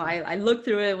like, I look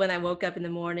through it when I woke up in the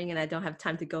morning and I don't have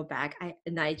time to go back.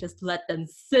 I just let them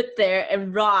sit there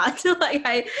and rot. Like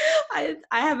I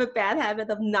have a bad habit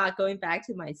of not going back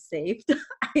to my saved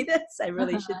items. I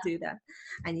really should do that.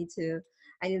 I need to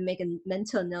I need to make a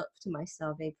mental note to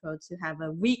myself, April, to have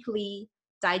a weekly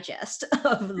digest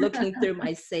of looking through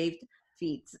my saved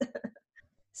feeds.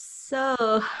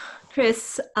 So,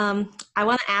 Cris, I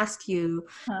want to ask you,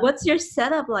 Huh? what's your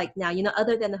setup like now?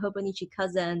 Other than the Hobonichi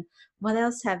cousin, what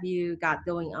else have you got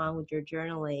going on with your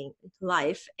journaling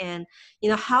life? And,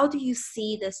 how do you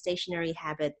see the stationery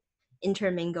habit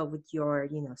intermingle with your,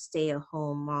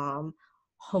 stay-at-home mom,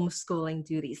 homeschooling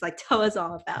duties? Like, tell us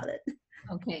all about it.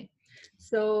 Okay.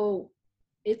 So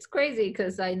it's crazy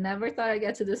because I never thought I'd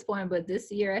get to this point, but this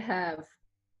year I have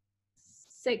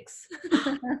six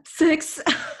Six.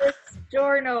 six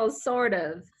journals, sort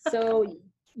of. So,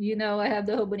 I have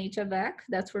the Hobonichi back.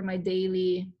 That's for my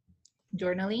daily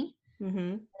journaling.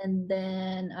 Mm-hmm. And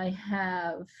then I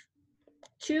have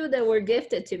two that were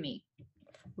gifted to me.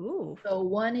 Ooh. So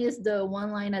one is the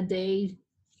one line a day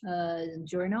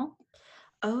journal.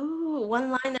 Oh, one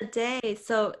line a day.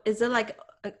 So is it like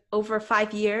over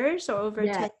 5 years or over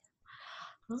Yeah. 10?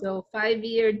 Oh. So 5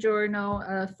 year journal,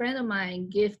 a friend of mine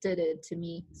gifted it to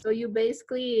me. So you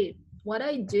basically, what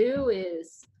I do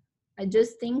is I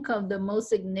just think of the most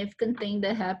significant thing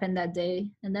that happened that day,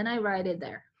 and then I write it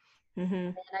there. Mm-hmm.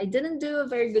 And I didn't do a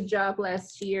very good job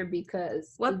last year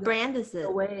because it What got brand is it?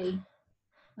 away.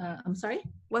 I'm sorry.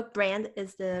 What brand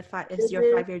is is This your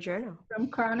is 5 year journal? from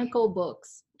Chronicle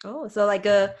Books. Oh, so like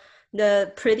the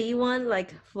pretty one,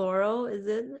 like floral, is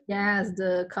it? Yes,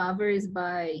 the cover is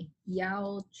by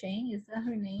Yao Cheng. Is that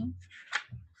her name?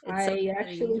 It's so I pretty.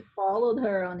 actually followed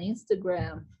her on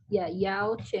Instagram. Yeah,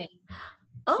 Yao Cheng.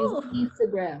 She's Oh, on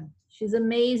Instagram. She's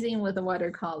amazing with the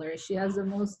watercolor. She has the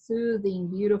most soothing,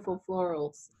 beautiful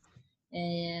florals.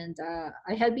 And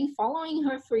I had been following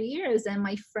her for years, and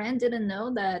my friend didn't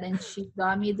know that, and she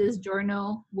got me this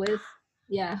journal with,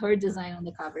 yeah, her design on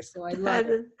the cover. So I love that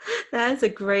it. is, that is a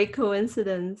great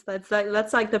coincidence. That's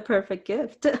like the perfect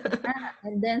gift. Yeah.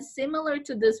 And then similar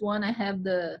to this one, I have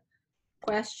the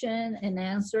question and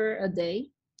answer a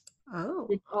day. Oh.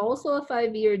 It's also a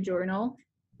 5 year journal.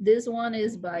 This one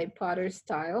is by Potter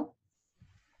Style.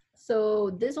 So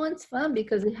this one's fun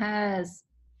because it has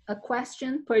a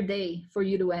question per day for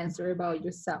you to answer about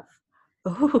yourself.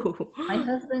 My Oh.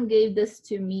 husband gave this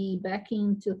to me back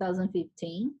in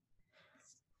 2015.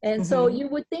 And so Mm-hmm. you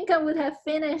would think I would have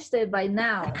finished it by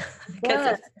now,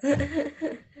 Because but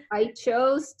of I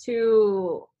chose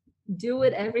to do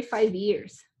it every 5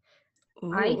 years.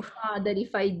 I Ooh, thought that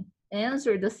if I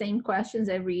answered the same questions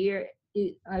every year,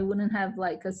 I wouldn't have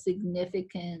like a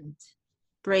significant,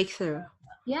 breakthrough.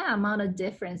 yeah, amount of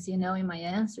difference, in my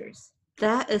answers.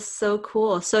 That is so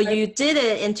cool. So I, you did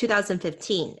it in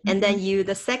 2015, and then Mhm.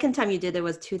 the second time you did it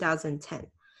was 2010.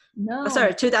 Oh, No,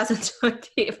 sorry,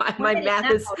 2020. My 20 math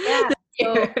now, is yeah.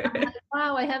 So here. I'm like,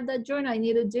 wow, I have that journal. I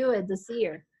need to do it this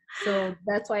year. So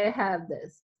that's why I have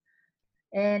this.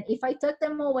 And if I took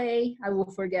them away, I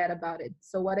will forget about it.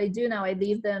 So what I do now, I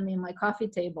leave them in my coffee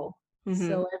table. Hmm.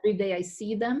 So every day I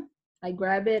see them, I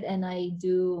grab it and I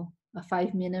do a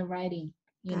 5 minute writing,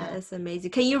 you That know. is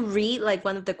amazing. Can you read like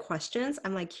one of the questions?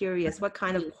 I'm like curious what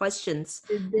kind of See, questions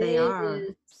they today are.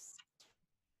 is,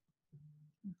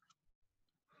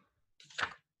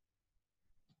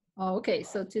 oh, okay.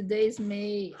 So today's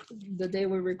May, the day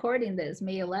we're recording this,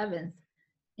 May 11th.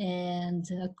 And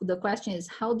the question is,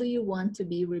 how do you want to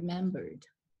be remembered?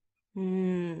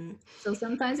 Hmm. So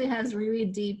sometimes it has really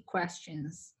deep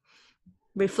questions.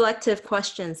 Reflective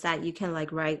questions that you can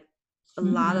like write a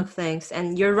lot Mhm. of things.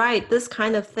 And you're right, this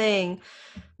kind of thing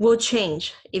will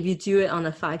change if you do it on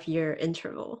a 5 year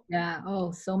interval. Yeah.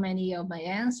 Oh, so many of my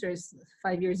answers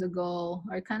 5 years ago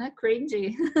are kind of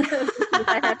cringy because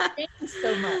I have changed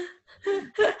so much.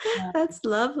 Uh, That's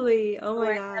lovely. Oh so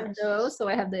my I have gosh. those. So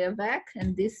I have the Avec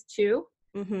and these two.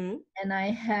 Mm-hmm. And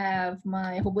I have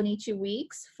my Hobonichi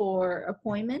weeks for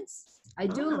appointments. I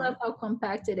do love Ah. how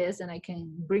compact it is and I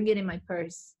can bring it in my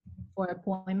purse for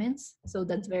appointments. So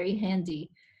that's very handy.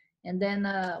 And then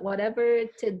whatever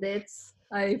tidbits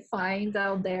I find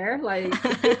out there, like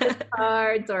business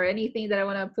cards or anything that I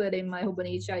want to put in my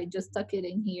Hobonichi, I just tuck it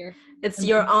in here. It's And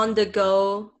your then, on the go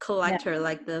yeah. collector,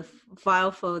 like the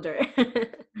file folder.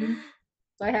 Mhm.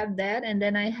 So I have that. And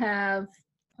then I have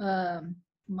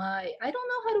I don't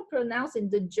know how to pronounce it,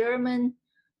 the German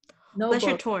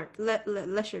Leisure notebook. turn.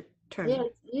 Leisure Yeah, term.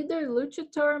 it's either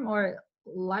Luchatorm or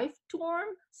Lifetorm,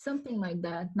 something like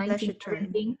that. Leisure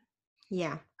term. 1917.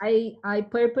 Yeah. I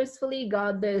purposefully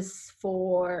got this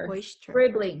for Oyster.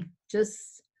 scribbling,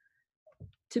 just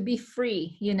to be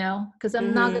free, because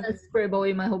I'm not Mm-hmm. gonna scribble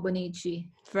in my Hobonichi.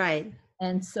 Right.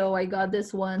 And so I got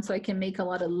this one so I can make a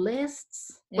lot of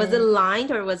lists. Was it And lined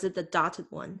or was it the dotted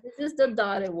one? this is the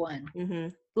dotted one. Mm-hmm.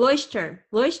 Leuchtturm.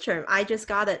 Leuchtturm. I just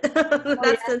got it. Oh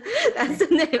yeah. That's the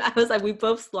name. I was like, we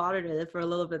both slaughtered it for a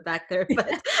little bit back there, but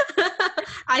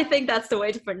I think that's the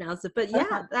way to pronounce it. But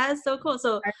yeah, that is so cool.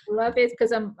 So I love it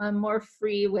because I'm more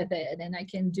free with it, and I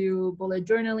can do bullet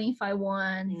journaling if I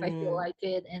want, if I feel mm, like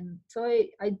it. And so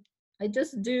I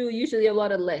just do usually a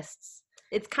lot of lists.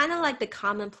 it's kind of like the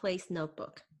commonplace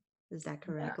notebook. Is that Yeah,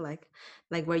 correct?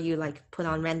 Like where you like put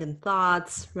on random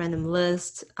thoughts, random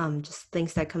lists, just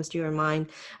things that comes to your mind,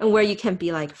 and where you can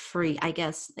be like free, I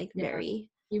guess, like yeah. very.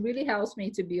 It really helps me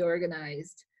to be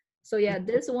organized. So yeah,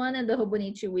 this one and the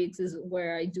Hobonichi weeks is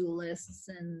where I do lists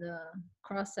and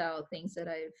cross out things that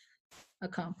I've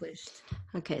accomplished.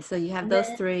 Okay, so you have And those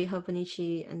then three,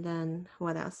 Hobonichi, and then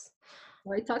what else?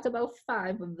 well, I talked about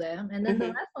 5 of them, and then the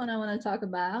Mm-hmm. last one I want to talk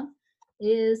about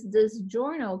is this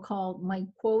journal called My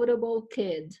Quotable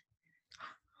Kid. It's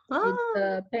Oh.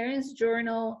 the Parents'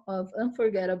 Journal of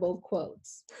Unforgettable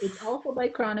Quotes. It's also by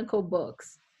Chronicle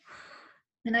Books.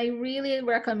 And I really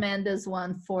recommend this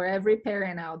one for every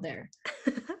parent out there,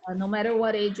 no matter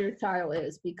what age your child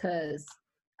is, because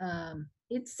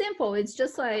it's simple. It's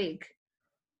just like,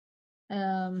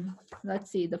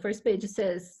 let's see, the first page, it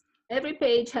says, every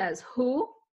page has who,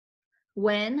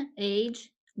 when,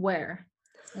 age, where.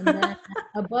 And then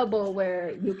a bubble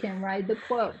where you can write the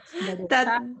quote that the That,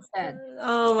 child said.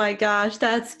 oh my gosh,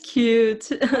 that's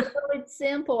cute. Although it's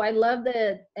simple, I love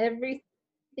that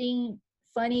everything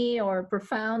funny or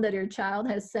profound that your child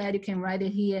has said, you can write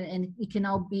it here and it can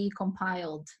all be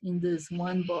compiled in this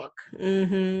one book.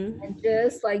 Mm-hmm. And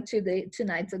just like 2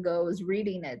 nights ago, I was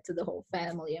reading it to the whole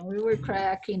family and we were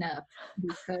cracking up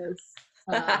because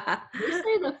we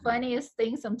say the funniest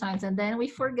things sometimes and then we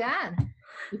forget.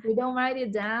 If you don't write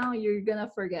it down, you're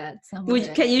gonna forget some of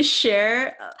it. Can you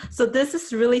share? So this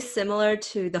is really similar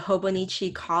to the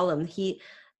Hobonichi column.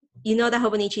 You know that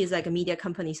Hobonichi is like a media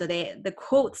company, so the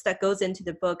quotes that goes into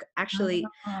the book actually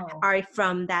Oh, are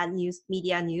from that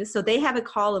media news. So they have a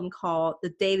column called The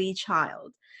Daily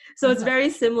Child. So it's very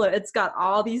similar. It's got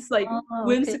all these like oh, okay.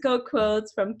 whimsical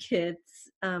quotes from kids.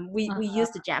 We Uh-huh.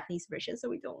 use the Japanese version, so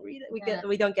we don't read it. Yeah.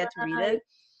 We don't get to read Right. it.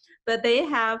 But they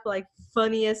have like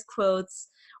funniest quotes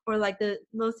or like the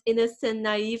most innocent,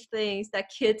 naive things that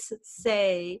kids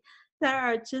say that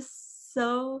are just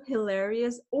so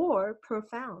hilarious or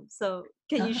profound. So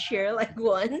can you Uh-huh. share like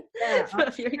one Yeah, I'll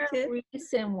from your share kid? a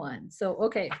recent one. So,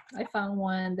 okay, I found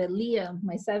one that Leah,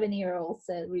 my 7-year-old,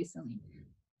 said recently.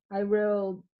 I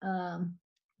wrote,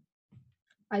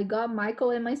 I got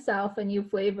Michael and myself a new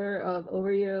flavor of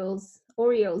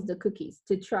Oreos, the cookies,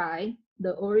 to try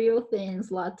the Oreo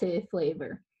Thins latte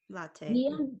flavor. Latte.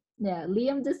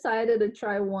 Liam decided to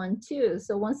try one too.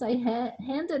 So once I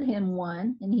handed him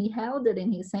one and he held it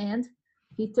in his hand,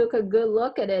 he took a good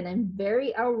look at it and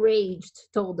very outraged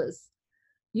told us,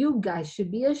 "You guys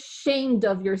should be ashamed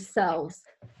of yourselves.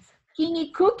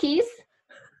 Skinny cookies."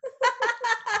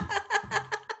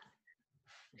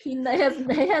 He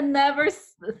had never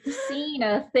seen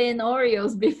a thin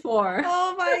Oreos before.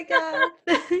 Oh my god.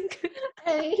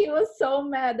 And he was so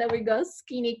mad that we got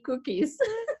skinny cookies.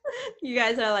 You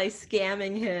guys are like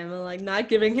scamming him and like not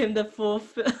giving him the full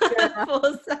Yeah.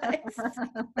 full size.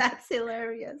 That's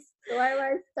hilarious. So I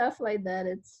write stuff like that.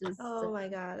 It's just Oh my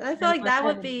god. I feel never like that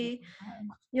would having be,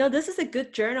 this is a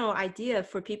good journal idea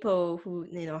for people who,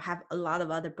 have a lot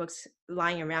of other books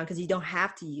lying around because you don't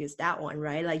have to use that one,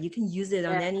 right? Like you can use it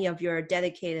on yeah. any of your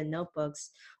dedicated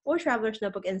notebooks or traveler's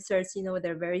notebook inserts,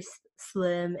 they're very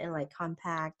slim and like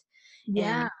compact.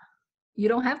 Yeah. And You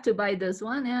don't have to buy this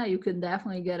one. Yeah, you could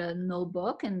definitely get a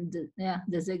notebook and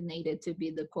designate it to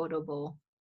be the quotable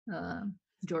uh,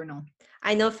 journal.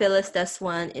 I know Phyllis does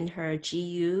one in her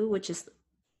GU, which is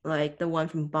like the one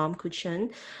from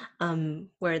Baumkuchen,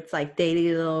 where it's like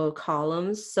daily little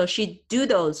columns. So she do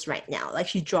those right now. Like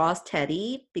she draws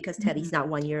Teddy because Teddy's Mhm. not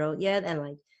 1 year old yet, and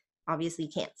like obviously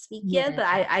can't speak yet. Yeah.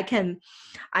 But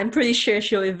I'm pretty sure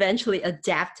she'll eventually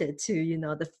adapt it to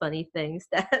the funny things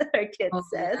that her kid Oh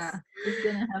says. yeah. She's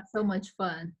gonna have so much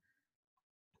fun.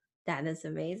 That is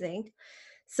amazing.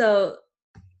 So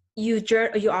you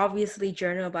obviously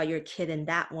journal about your kid in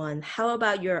that one. How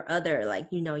about your other, like,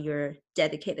 your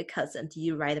dedicated cousin? Do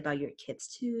you write about your kids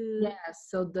too? Yeah.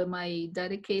 So my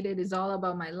dedicated is all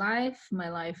about my life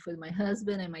with my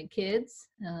husband and my kids.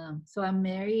 So I'm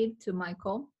married to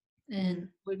Michael, and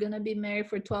we're gonna be married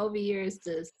for 12 years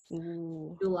this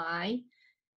Ooh. July.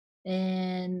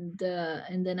 And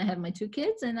then I have my 2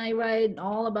 kids and I write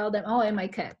all about them. Oh, and my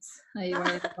cats. I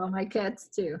write about my cats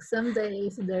too. Some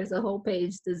days there's a whole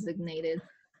page designated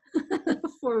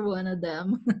for one of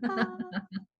them.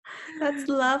 That's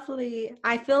lovely.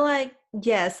 I feel like,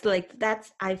 yes, like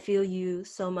I feel you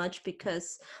so much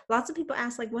because lots of people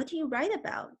ask, like, what do you write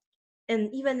about?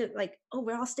 And even like, oh,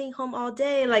 we're all staying home all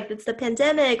day. Like, it's the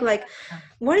pandemic. Like,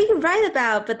 what do you write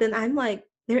about? But then I'm like,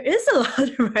 there is a lot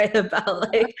to write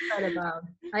about. Like, Write about.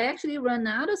 I actually run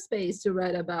out of space to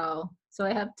write about. So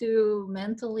I have to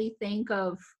mentally think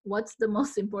of what's the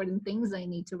most important things I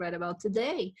need to write about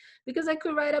today. Because I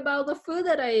could write about the food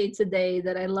that I ate today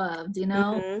that I loved,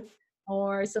 mhm.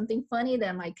 or something funny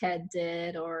that my cat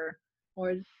did, or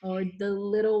the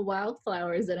little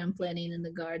wildflowers that I'm planting in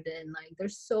the garden. Like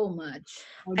there's so much.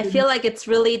 I feel like it's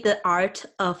really the art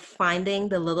of finding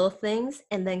the little things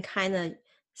and then kind of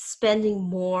spending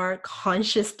more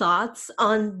conscious thoughts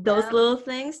on those little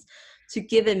things to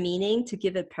give it meaning, to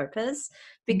give it purpose, Mhm.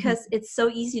 because it's so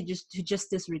easy just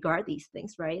disregard these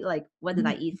things, right? Like, what did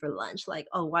I Mhm. eat for lunch? Like,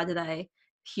 oh, why did I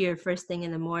hear first thing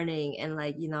in the morning? And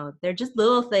like, they're just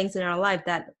little things in our life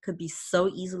that could be so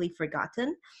easily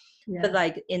forgotten. But Yeah.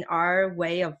 like in our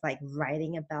way of like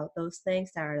writing about those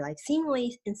things that are like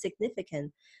seemingly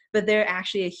insignificant, but they're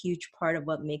actually a huge part of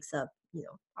what makes up,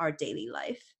 our daily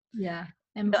life. Yeah.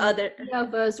 The And other many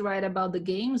of us write about the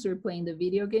games we're playing, the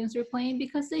video games we're playing,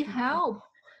 because they Mhm. help.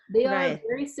 They are Right.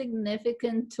 very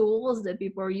significant tools that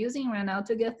people are using right now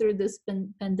to get through this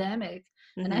pandemic.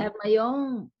 And I Hmm. have my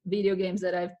own video games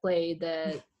that I've played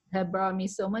that have brought me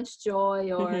so much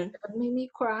joy or Hmm. have made me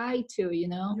cry too, you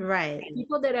know? Right.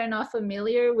 People that are not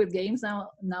familiar with games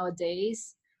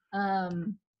nowadays,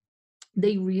 um,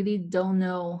 they really don't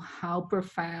know how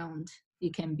profound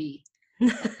it can be.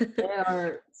 There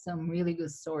are some really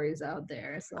good stories out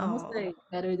there. It's almost Oh. like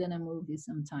better than a movie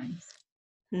sometimes.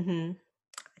 Hmm.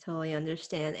 I totally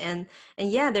understand. And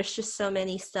yeah, there's just so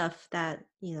many stuff that,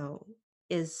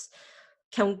 is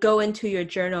can go into your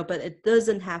journal, but it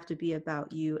doesn't have to be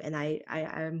about you. And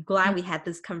I'm glad we had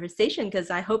this conversation, because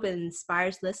I hope it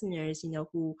inspires listeners,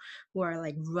 who are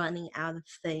like running out of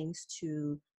things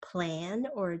to plan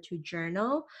or to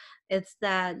journal. It's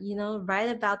that, write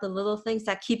about the little things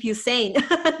that keep you sane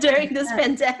during this Yeah,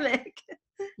 pandemic.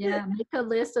 yeah, make a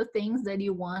list of things that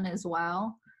you want as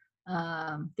well,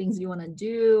 things you want to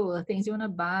do, or things you want to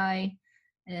buy,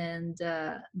 and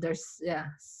there's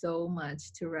so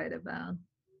much to write about.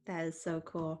 That is so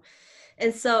cool.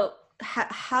 And so,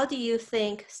 how do you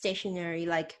think stationery,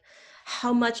 like,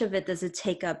 how much of it does it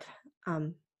take up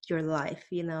um, your life?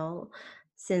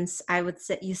 Since I would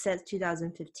say you said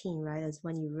 2015, right? Is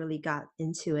when you really got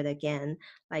into it again.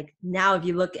 Like now, if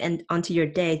you look onto your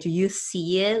day, do you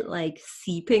see it like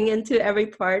seeping into every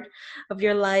part of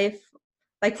your life?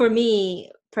 Like for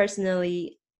me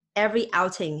personally, every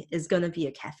outing is going to be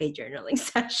a cafe journaling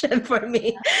session for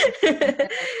me.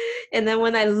 And then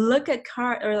when I look at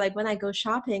card, or like when I go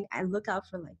shopping, I look out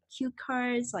for like cute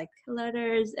cards, like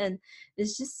letters, and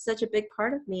it's just such a big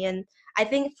part of me. And I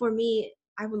think for me,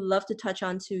 I would love to touch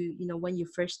on to, when you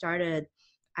first started,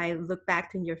 I look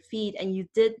back in your feed and you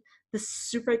did this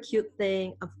super cute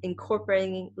thing of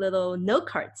incorporating little note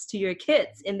cards to your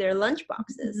kids in their lunch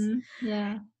boxes.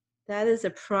 Yeah, That is a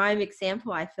prime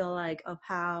example, I feel like, of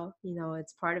how,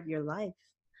 it's part of your life.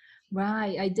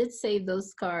 right. I did save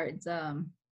those cards.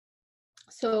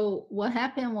 So what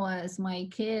happened was my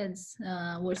kids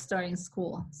were starting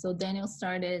school. So Daniel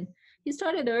he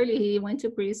started early. He went to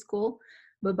preschool,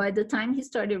 but by the time he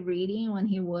started reading, when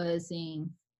he was in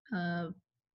uh,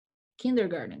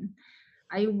 kindergarten,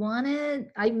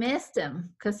 I missed him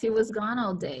because he was gone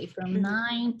all day from Mhm.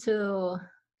 9 to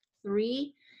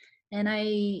 3. And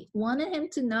I wanted him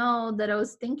to know that I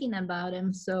was thinking about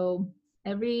him. So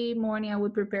every morning I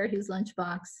would prepare his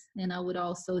lunchbox, and I would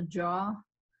also draw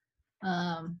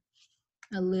um,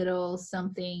 a little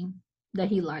something that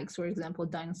he likes, for example,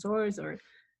 dinosaurs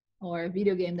or a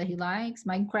video game that he likes,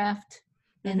 Minecraft,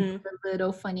 and Mhm. put a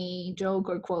little funny joke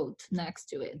or quote next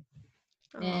to it.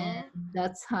 And Aw.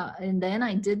 that's how, and then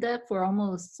I did that for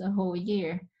almost a whole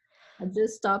year. I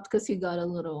just stopped because he got a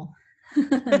little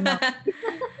no.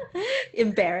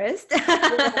 Embarrassed.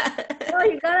 Yeah. No,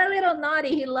 he got a little naughty.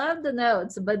 He loved the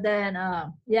notes, but then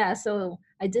so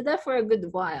I did that for a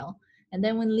good while. And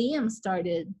then when Liam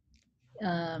started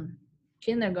um,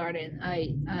 kindergarten,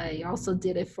 I also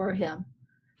did it for him.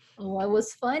 What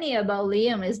was funny about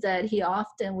Liam is that he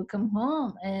often would come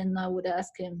home and I would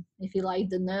ask him if he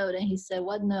liked the note, and he said,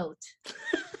 "What note?"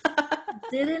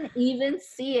 Didn't even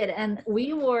see it, and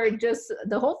we were just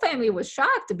the whole family was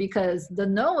shocked because the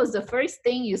note was the first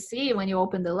thing you see when you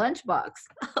open the lunchbox.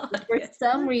 Oh But my for goodness.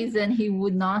 some reason, he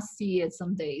would not see it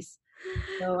some days.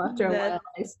 So after a while, That,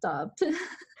 I stopped. It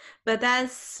but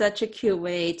that's such a cute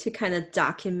way to kind of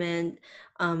document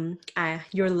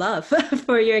your love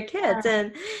for your kids.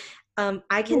 And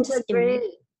I can was a just great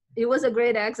it was a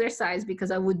great exercise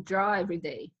because I would draw every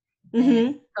day and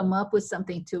mhm, come up with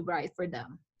something to write for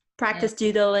them. And practice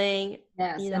doodling,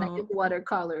 yes, you and I know. use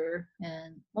watercolor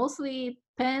and mostly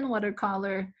pen,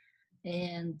 watercolor,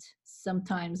 and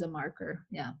sometimes a marker.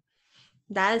 Yeah.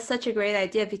 That is such a great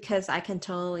idea, because I can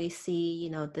totally see,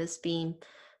 this being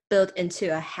built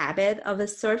into a habit of a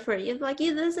sort for you. Like,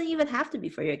 it doesn't even have to be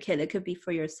for your kid. It could be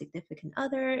for your significant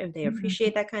other if they Mhm.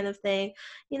 appreciate that kind of thing.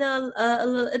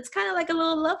 It's kind of like a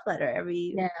little love letter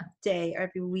every Yeah. day,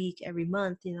 every week, every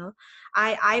month.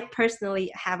 I personally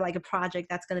have like a project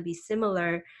that's going to be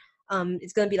similar.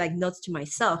 it's going to be like notes to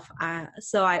myself.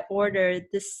 So I ordered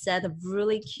this set of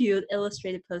really cute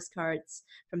illustrated postcards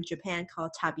from Japan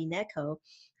called Tabineko.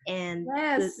 And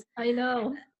Yes, I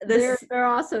know. this, They're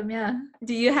awesome. Yeah.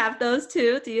 do you have those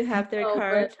too? Do you have their No, but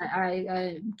card?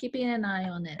 I'm keeping an eye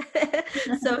on it.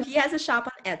 So he has a shop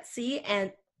on Etsy,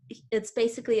 and it's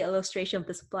basically an illustration of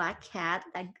this black cat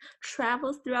that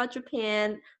travels throughout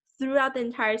Japan throughout the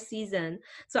entire season.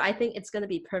 So I think it's going to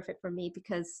be perfect for me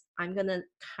because I'm going to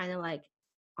kind of like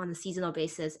on a seasonal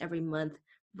basis every month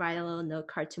write a little note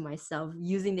card to myself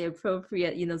using the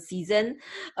appropriate, season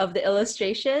of the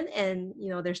illustration. And,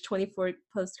 there's 24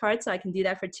 postcards, so I can do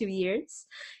that for 2 years.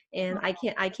 And I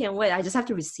can't wait. I just have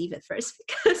to receive it first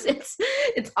because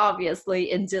it's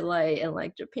obviously in delay in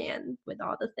like Japan with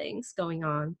all the things going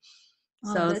on.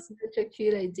 Oh, So that's such a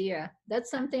cute idea.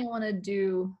 That's something I want to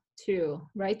do too,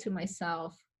 write to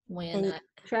myself when and I'm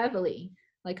traveling.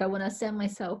 Like I want to send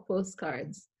myself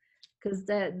postcards because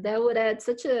that would add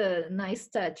such a nice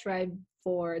touch, right,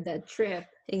 for that trip.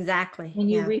 exactly, When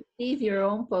you yeah. receive your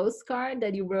own postcard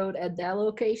that you wrote at that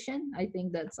location, I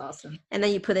think that's awesome. And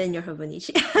then you put it in your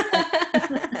hobonichi.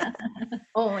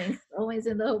 Always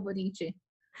in the Hobonichi.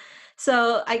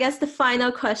 So I guess the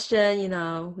final question,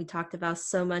 we talked about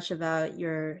so much about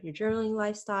your journaling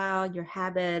lifestyle, your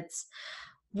habits.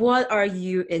 What are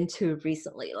you into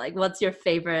recently? Like, what's your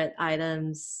favorite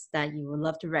items that you would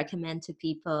love to recommend to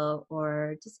people,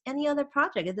 or just any other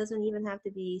project? It doesn't even have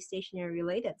to be stationery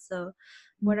related. So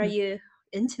what are Mhm. you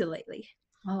into lately?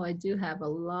 Oh, I do have a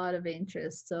lot of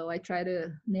interest. So I try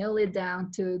to nail it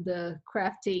down to the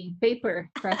crafting, paper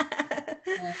craft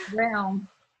realm.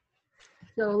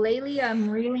 So lately I'm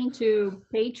really into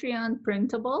Patreon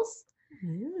printables.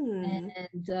 Mm,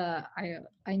 And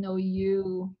I know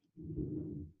you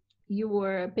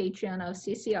were a patron of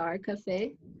CCR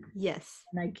Cafe, yes.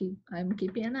 and I'm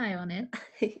keeping an eye on it.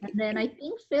 And then I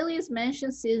think Phyllis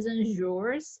mentioned Season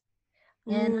Yours,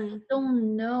 and I Mm,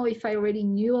 don't know if I already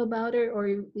knew about her or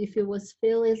if it was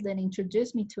Phyllis that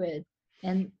introduced me to it.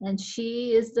 And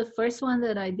she is the first one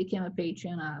that I became a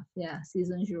patron of. Yeah,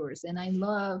 Season Yours, and I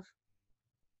love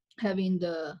having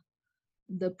the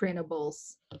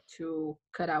printables to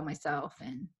cut out myself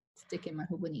and stick in my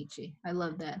Hobonichi. I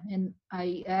love that. And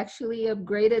I actually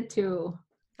upgraded to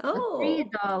a oh,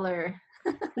 $3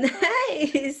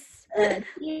 nice.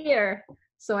 tier.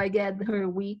 So I get her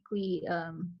weekly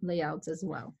layouts as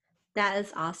well. That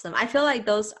is awesome. I feel like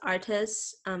those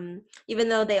artists, even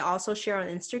though they also share on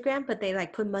Instagram, but they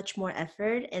like put much more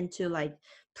effort into like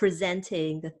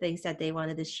presenting the things that they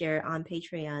wanted to share on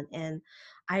Patreon. And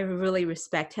I really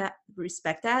respect that,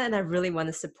 and I really want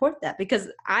to support that because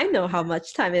I know how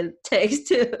much time it takes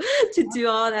to do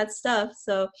all that stuff.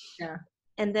 So Yeah,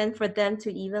 and then for them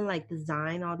to even like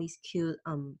design all these cute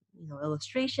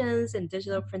illustrations and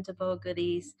digital printable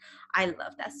goodies, I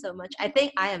love that so much. I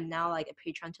think I am now like a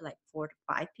patron to like 4 to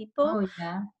 5 people, oh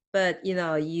yeah, but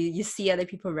you see other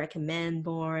people recommend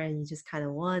more and you just kind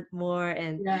of want more.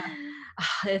 And yeah,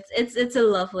 it's a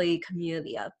lovely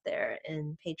community out there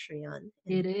in Patreon.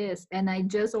 it And is. And I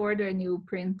just ordered a new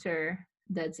printer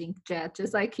that's inkjet,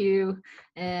 just like you.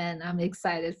 And I'm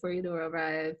excited for you to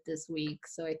arrive this week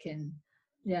so I can,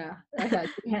 yeah, I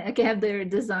can have their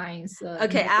designs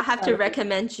okay, made I'll have out to of it.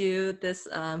 recommend you this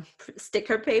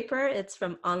sticker paper. It's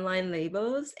from Online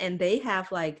Labels, and they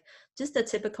have like just a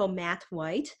typical matte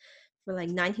white for like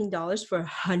 $19 for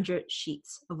 100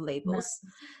 sheets of No, labels.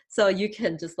 So you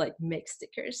can just like make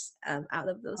stickers out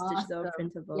of those digital awesome.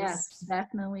 printables. Yes,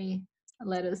 definitely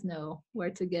let us know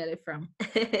where to get it from.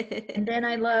 And then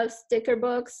I love sticker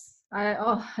books. I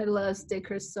love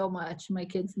stickers so much. My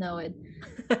kids know it.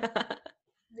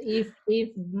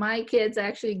 If my kids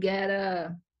actually get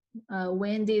a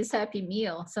Wendy's Happy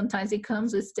Meal, sometimes it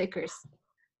comes with stickers.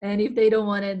 And if they don't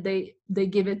want it, they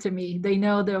give it to me. They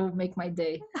know they'll make my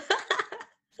day.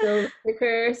 So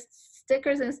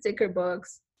stickers and sticker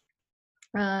books.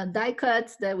 Die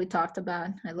cuts that we talked about.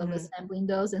 I love Mhm, assembling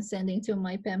those and sending to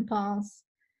my pen pals.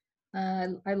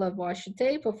 I love washi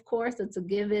tape, of course, that's a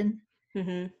given.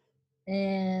 mhm,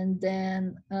 And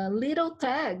then little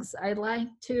tags.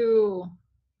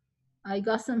 I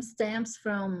got some stamps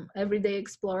from Everyday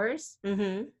Explorers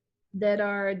mhm. that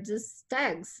are just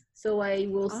tags. So I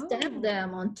will stamp Oh,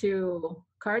 them onto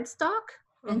cardstock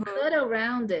and uh-huh. cut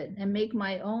around it and make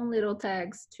my own little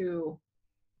tags to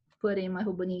put in my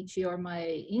Hobonichi or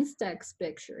my Instax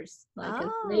pictures, like as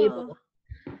Oh, label.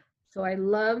 So I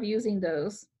love using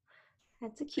those.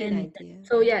 that's a cute And idea.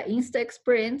 so yeah, Instax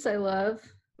prints I love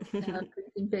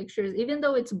printing pictures, even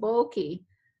though it's bulky.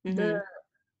 The Mhm.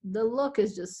 the look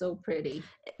is just so pretty.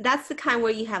 That's the kind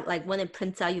where you have like when it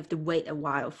prints out, you have to wait a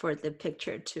while for the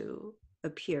picture to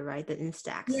appear, right? The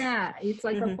Instax. Yeah, it's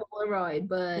like a Mm-hmm, Polaroid,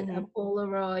 but a mm-hmm.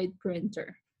 Polaroid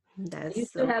printer. I That's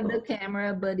used to so have the cool.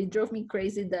 camera, but it drove me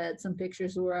crazy that some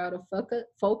pictures were out of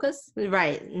focus.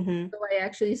 Right. Mm-hmm. So I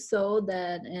actually sold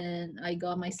that and I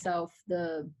got myself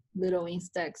the little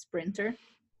Instax printer.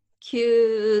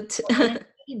 Cute. So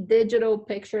any digital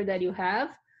picture that you have,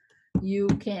 you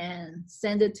can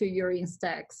send it to your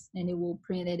Instax and it will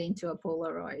print it into a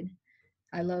Polaroid.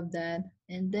 I love that.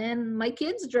 And then my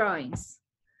kids' drawings.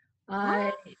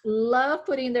 I love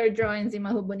putting their drawings in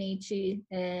my Hobonichi.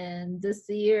 And this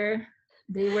year,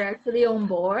 they were actually on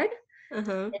board.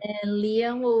 Uh-huh. And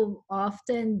Liam will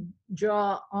often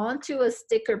draw onto a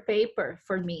sticker paper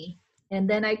for me. And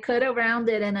then I cut around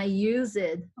it and I use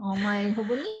it on my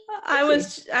I Hobonichi.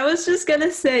 was I was just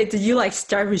gonna say, did you like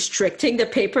start restricting the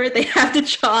paper they have to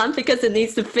draw on because it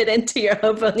needs to fit into your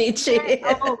Hobonichi?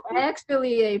 Oh,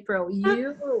 actually, April,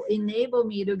 you enable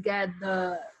me to get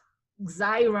the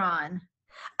Xyron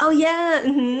Oh yeah,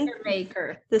 sticker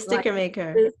maker, the like sticker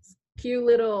maker. this cute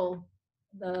little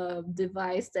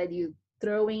device that you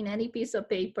throw in any piece of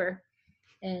paper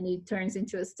and it turns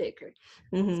into a sticker.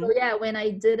 So Mm-hmm. yeah, when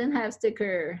I didn't have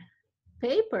sticker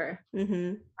paper,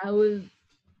 Mm-hmm. I would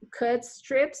cut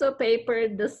strips of paper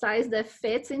the size that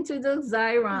fits into the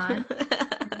Xyron.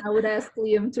 I would ask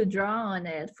Liam to draw on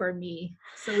it for me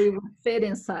so it would fit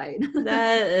inside.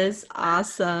 That is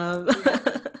awesome. Yeah.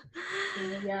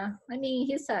 So yeah, I mean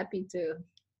he's happy to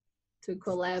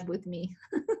collab with me.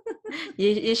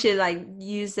 You should like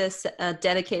use this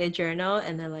dedicated journal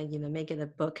and then like make it a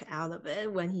book out of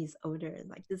it when he's older.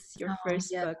 Like this is your Oh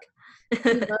first yeah, book.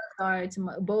 he loves art.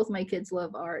 Both my kids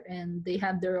love art, and they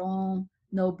have their own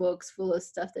notebooks full of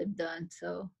stuff they've done.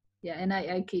 So yeah, and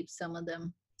I keep some of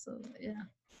them. So yeah,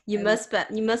 I love.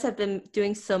 You must have been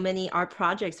doing so many art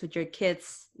projects with your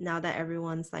kids now that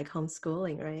everyone's like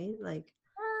homeschooling, right? Like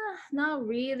Not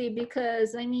really,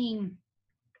 because I mean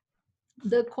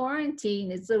the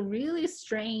quarantine is a really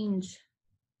strange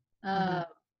mhm, uh,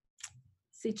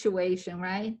 situation,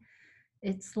 right?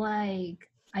 It's like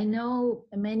I know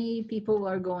many people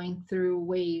are going through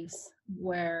waves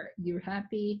where you're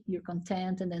happy, you're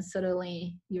content, and then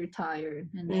suddenly you're tired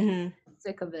and then mhm.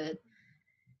 sick of it.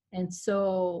 And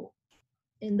so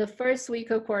in the first week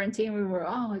of quarantine, we were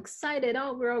all excited.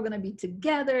 Oh, we're all gonna be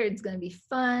together. It's gonna be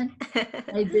fun.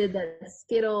 I did that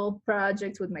Skittle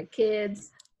project with my kids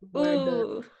where the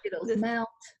Ooh. Skittles melt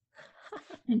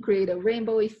and create a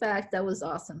rainbow effect. That was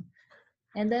awesome.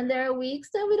 And then there are weeks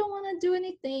that we don't want to do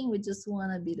anything. We just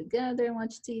want to be together and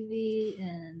watch TV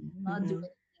and not do Mhm,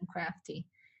 anything crafty.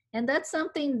 And that's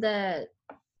something that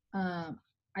um,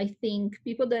 I think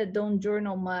people that don't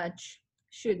journal much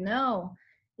should know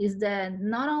is that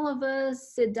not all of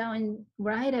us sit down and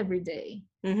write every day.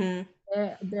 mhm.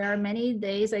 There are many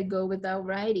days I go without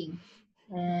writing.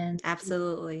 And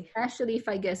Absolutely. especially if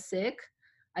I get sick,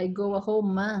 I go a whole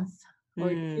month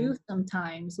or two Mm,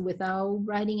 sometimes without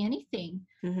writing anything.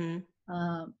 mhm,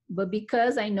 But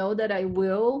because I know that I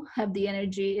will have the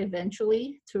energy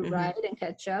eventually to mhm. write and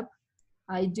catch up,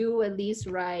 I do at least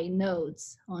write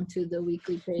notes onto the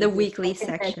weekly The pages. I weekly can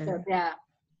catch up. section. Yeah.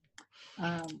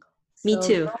 Um, Me so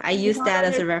too. I don't be use hard that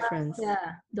on as a yourself. reference.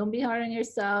 Yeah. Don't be hard on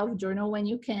yourself. Journal when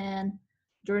you can.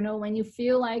 Journal when you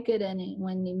feel like it and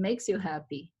when it makes you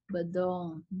happy. But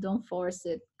don't force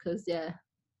it because yeah.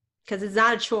 Because it's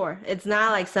not a chore. It's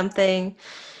not like something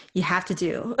you have to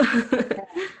do.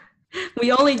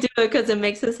 We only do it because it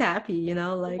makes us happy,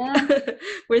 like Yeah.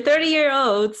 we're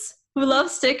 30-year-olds who love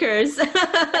stickers.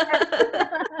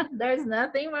 There's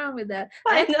nothing wrong with that.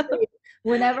 I know. Actually,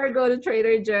 whenever I go to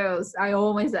Trader Joe's, I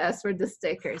always ask for the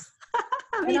stickers.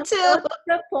 And Me I'm too. so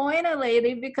disappointed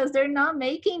lately because they're not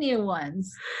making new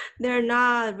ones. They're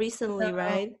not recently, So,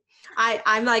 right?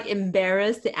 I'm like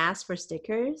embarrassed to ask for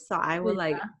stickers. So I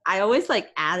always like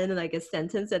add in like a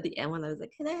sentence at the end when I was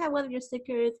like, can I have one of your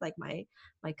stickers? Like my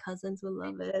cousins will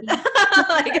love it.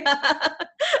 Like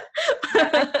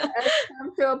I've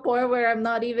come to a point where I'm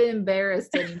not even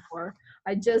embarrassed anymore.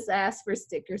 I just ask for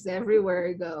stickers everywhere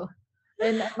I go.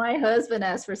 And my husband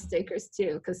asks for stickers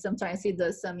too, because sometimes he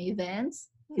does some events.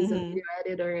 He's a Mhm. video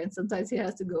editor, and sometimes he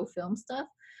has to go film stuff.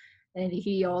 And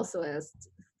he also asked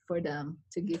for them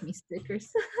to give me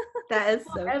stickers. That is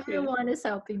so cute. Everyone is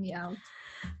helping me out.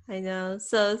 I know.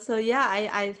 So yeah,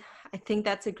 I think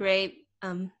that's a great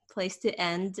place to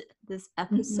end this Mhm.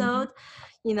 episode.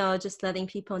 Just letting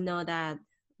people know that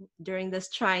during this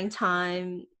trying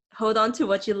time, hold on to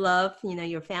what you love,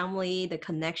 your family, the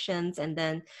connections, and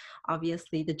then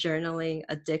obviously the journaling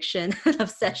addiction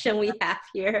obsession we have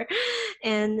here.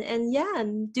 And yeah,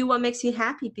 and do what makes you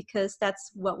happy, because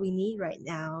that's what we need right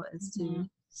now, is to Mhm.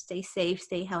 stay safe,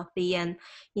 stay healthy, and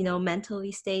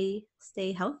mentally stay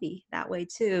healthy that way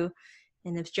too.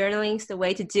 And if journaling's the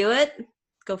way to do it,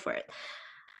 go for it.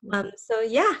 So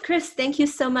yeah, Cris, thank you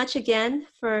so much again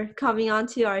for coming on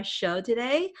to our show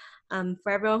today.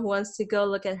 For everyone who wants to go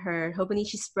look at her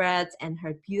Hobonichi spreads and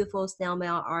her beautiful snail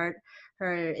mail art,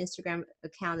 her Instagram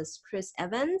account is Cris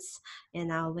Evans,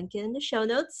 and I'll link it in the show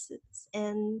notes.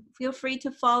 And feel free to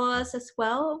follow us as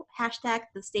well. Hashtag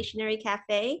the Stationery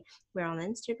Cafe. We're on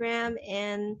Instagram,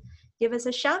 and give us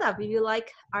a shout out if you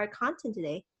like our content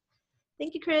today.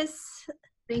 Thank you, Cris.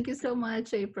 Thank you so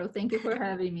much, April. Thank you for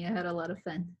having me. I had a lot of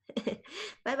fun.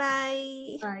 Bye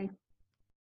bye. Bye.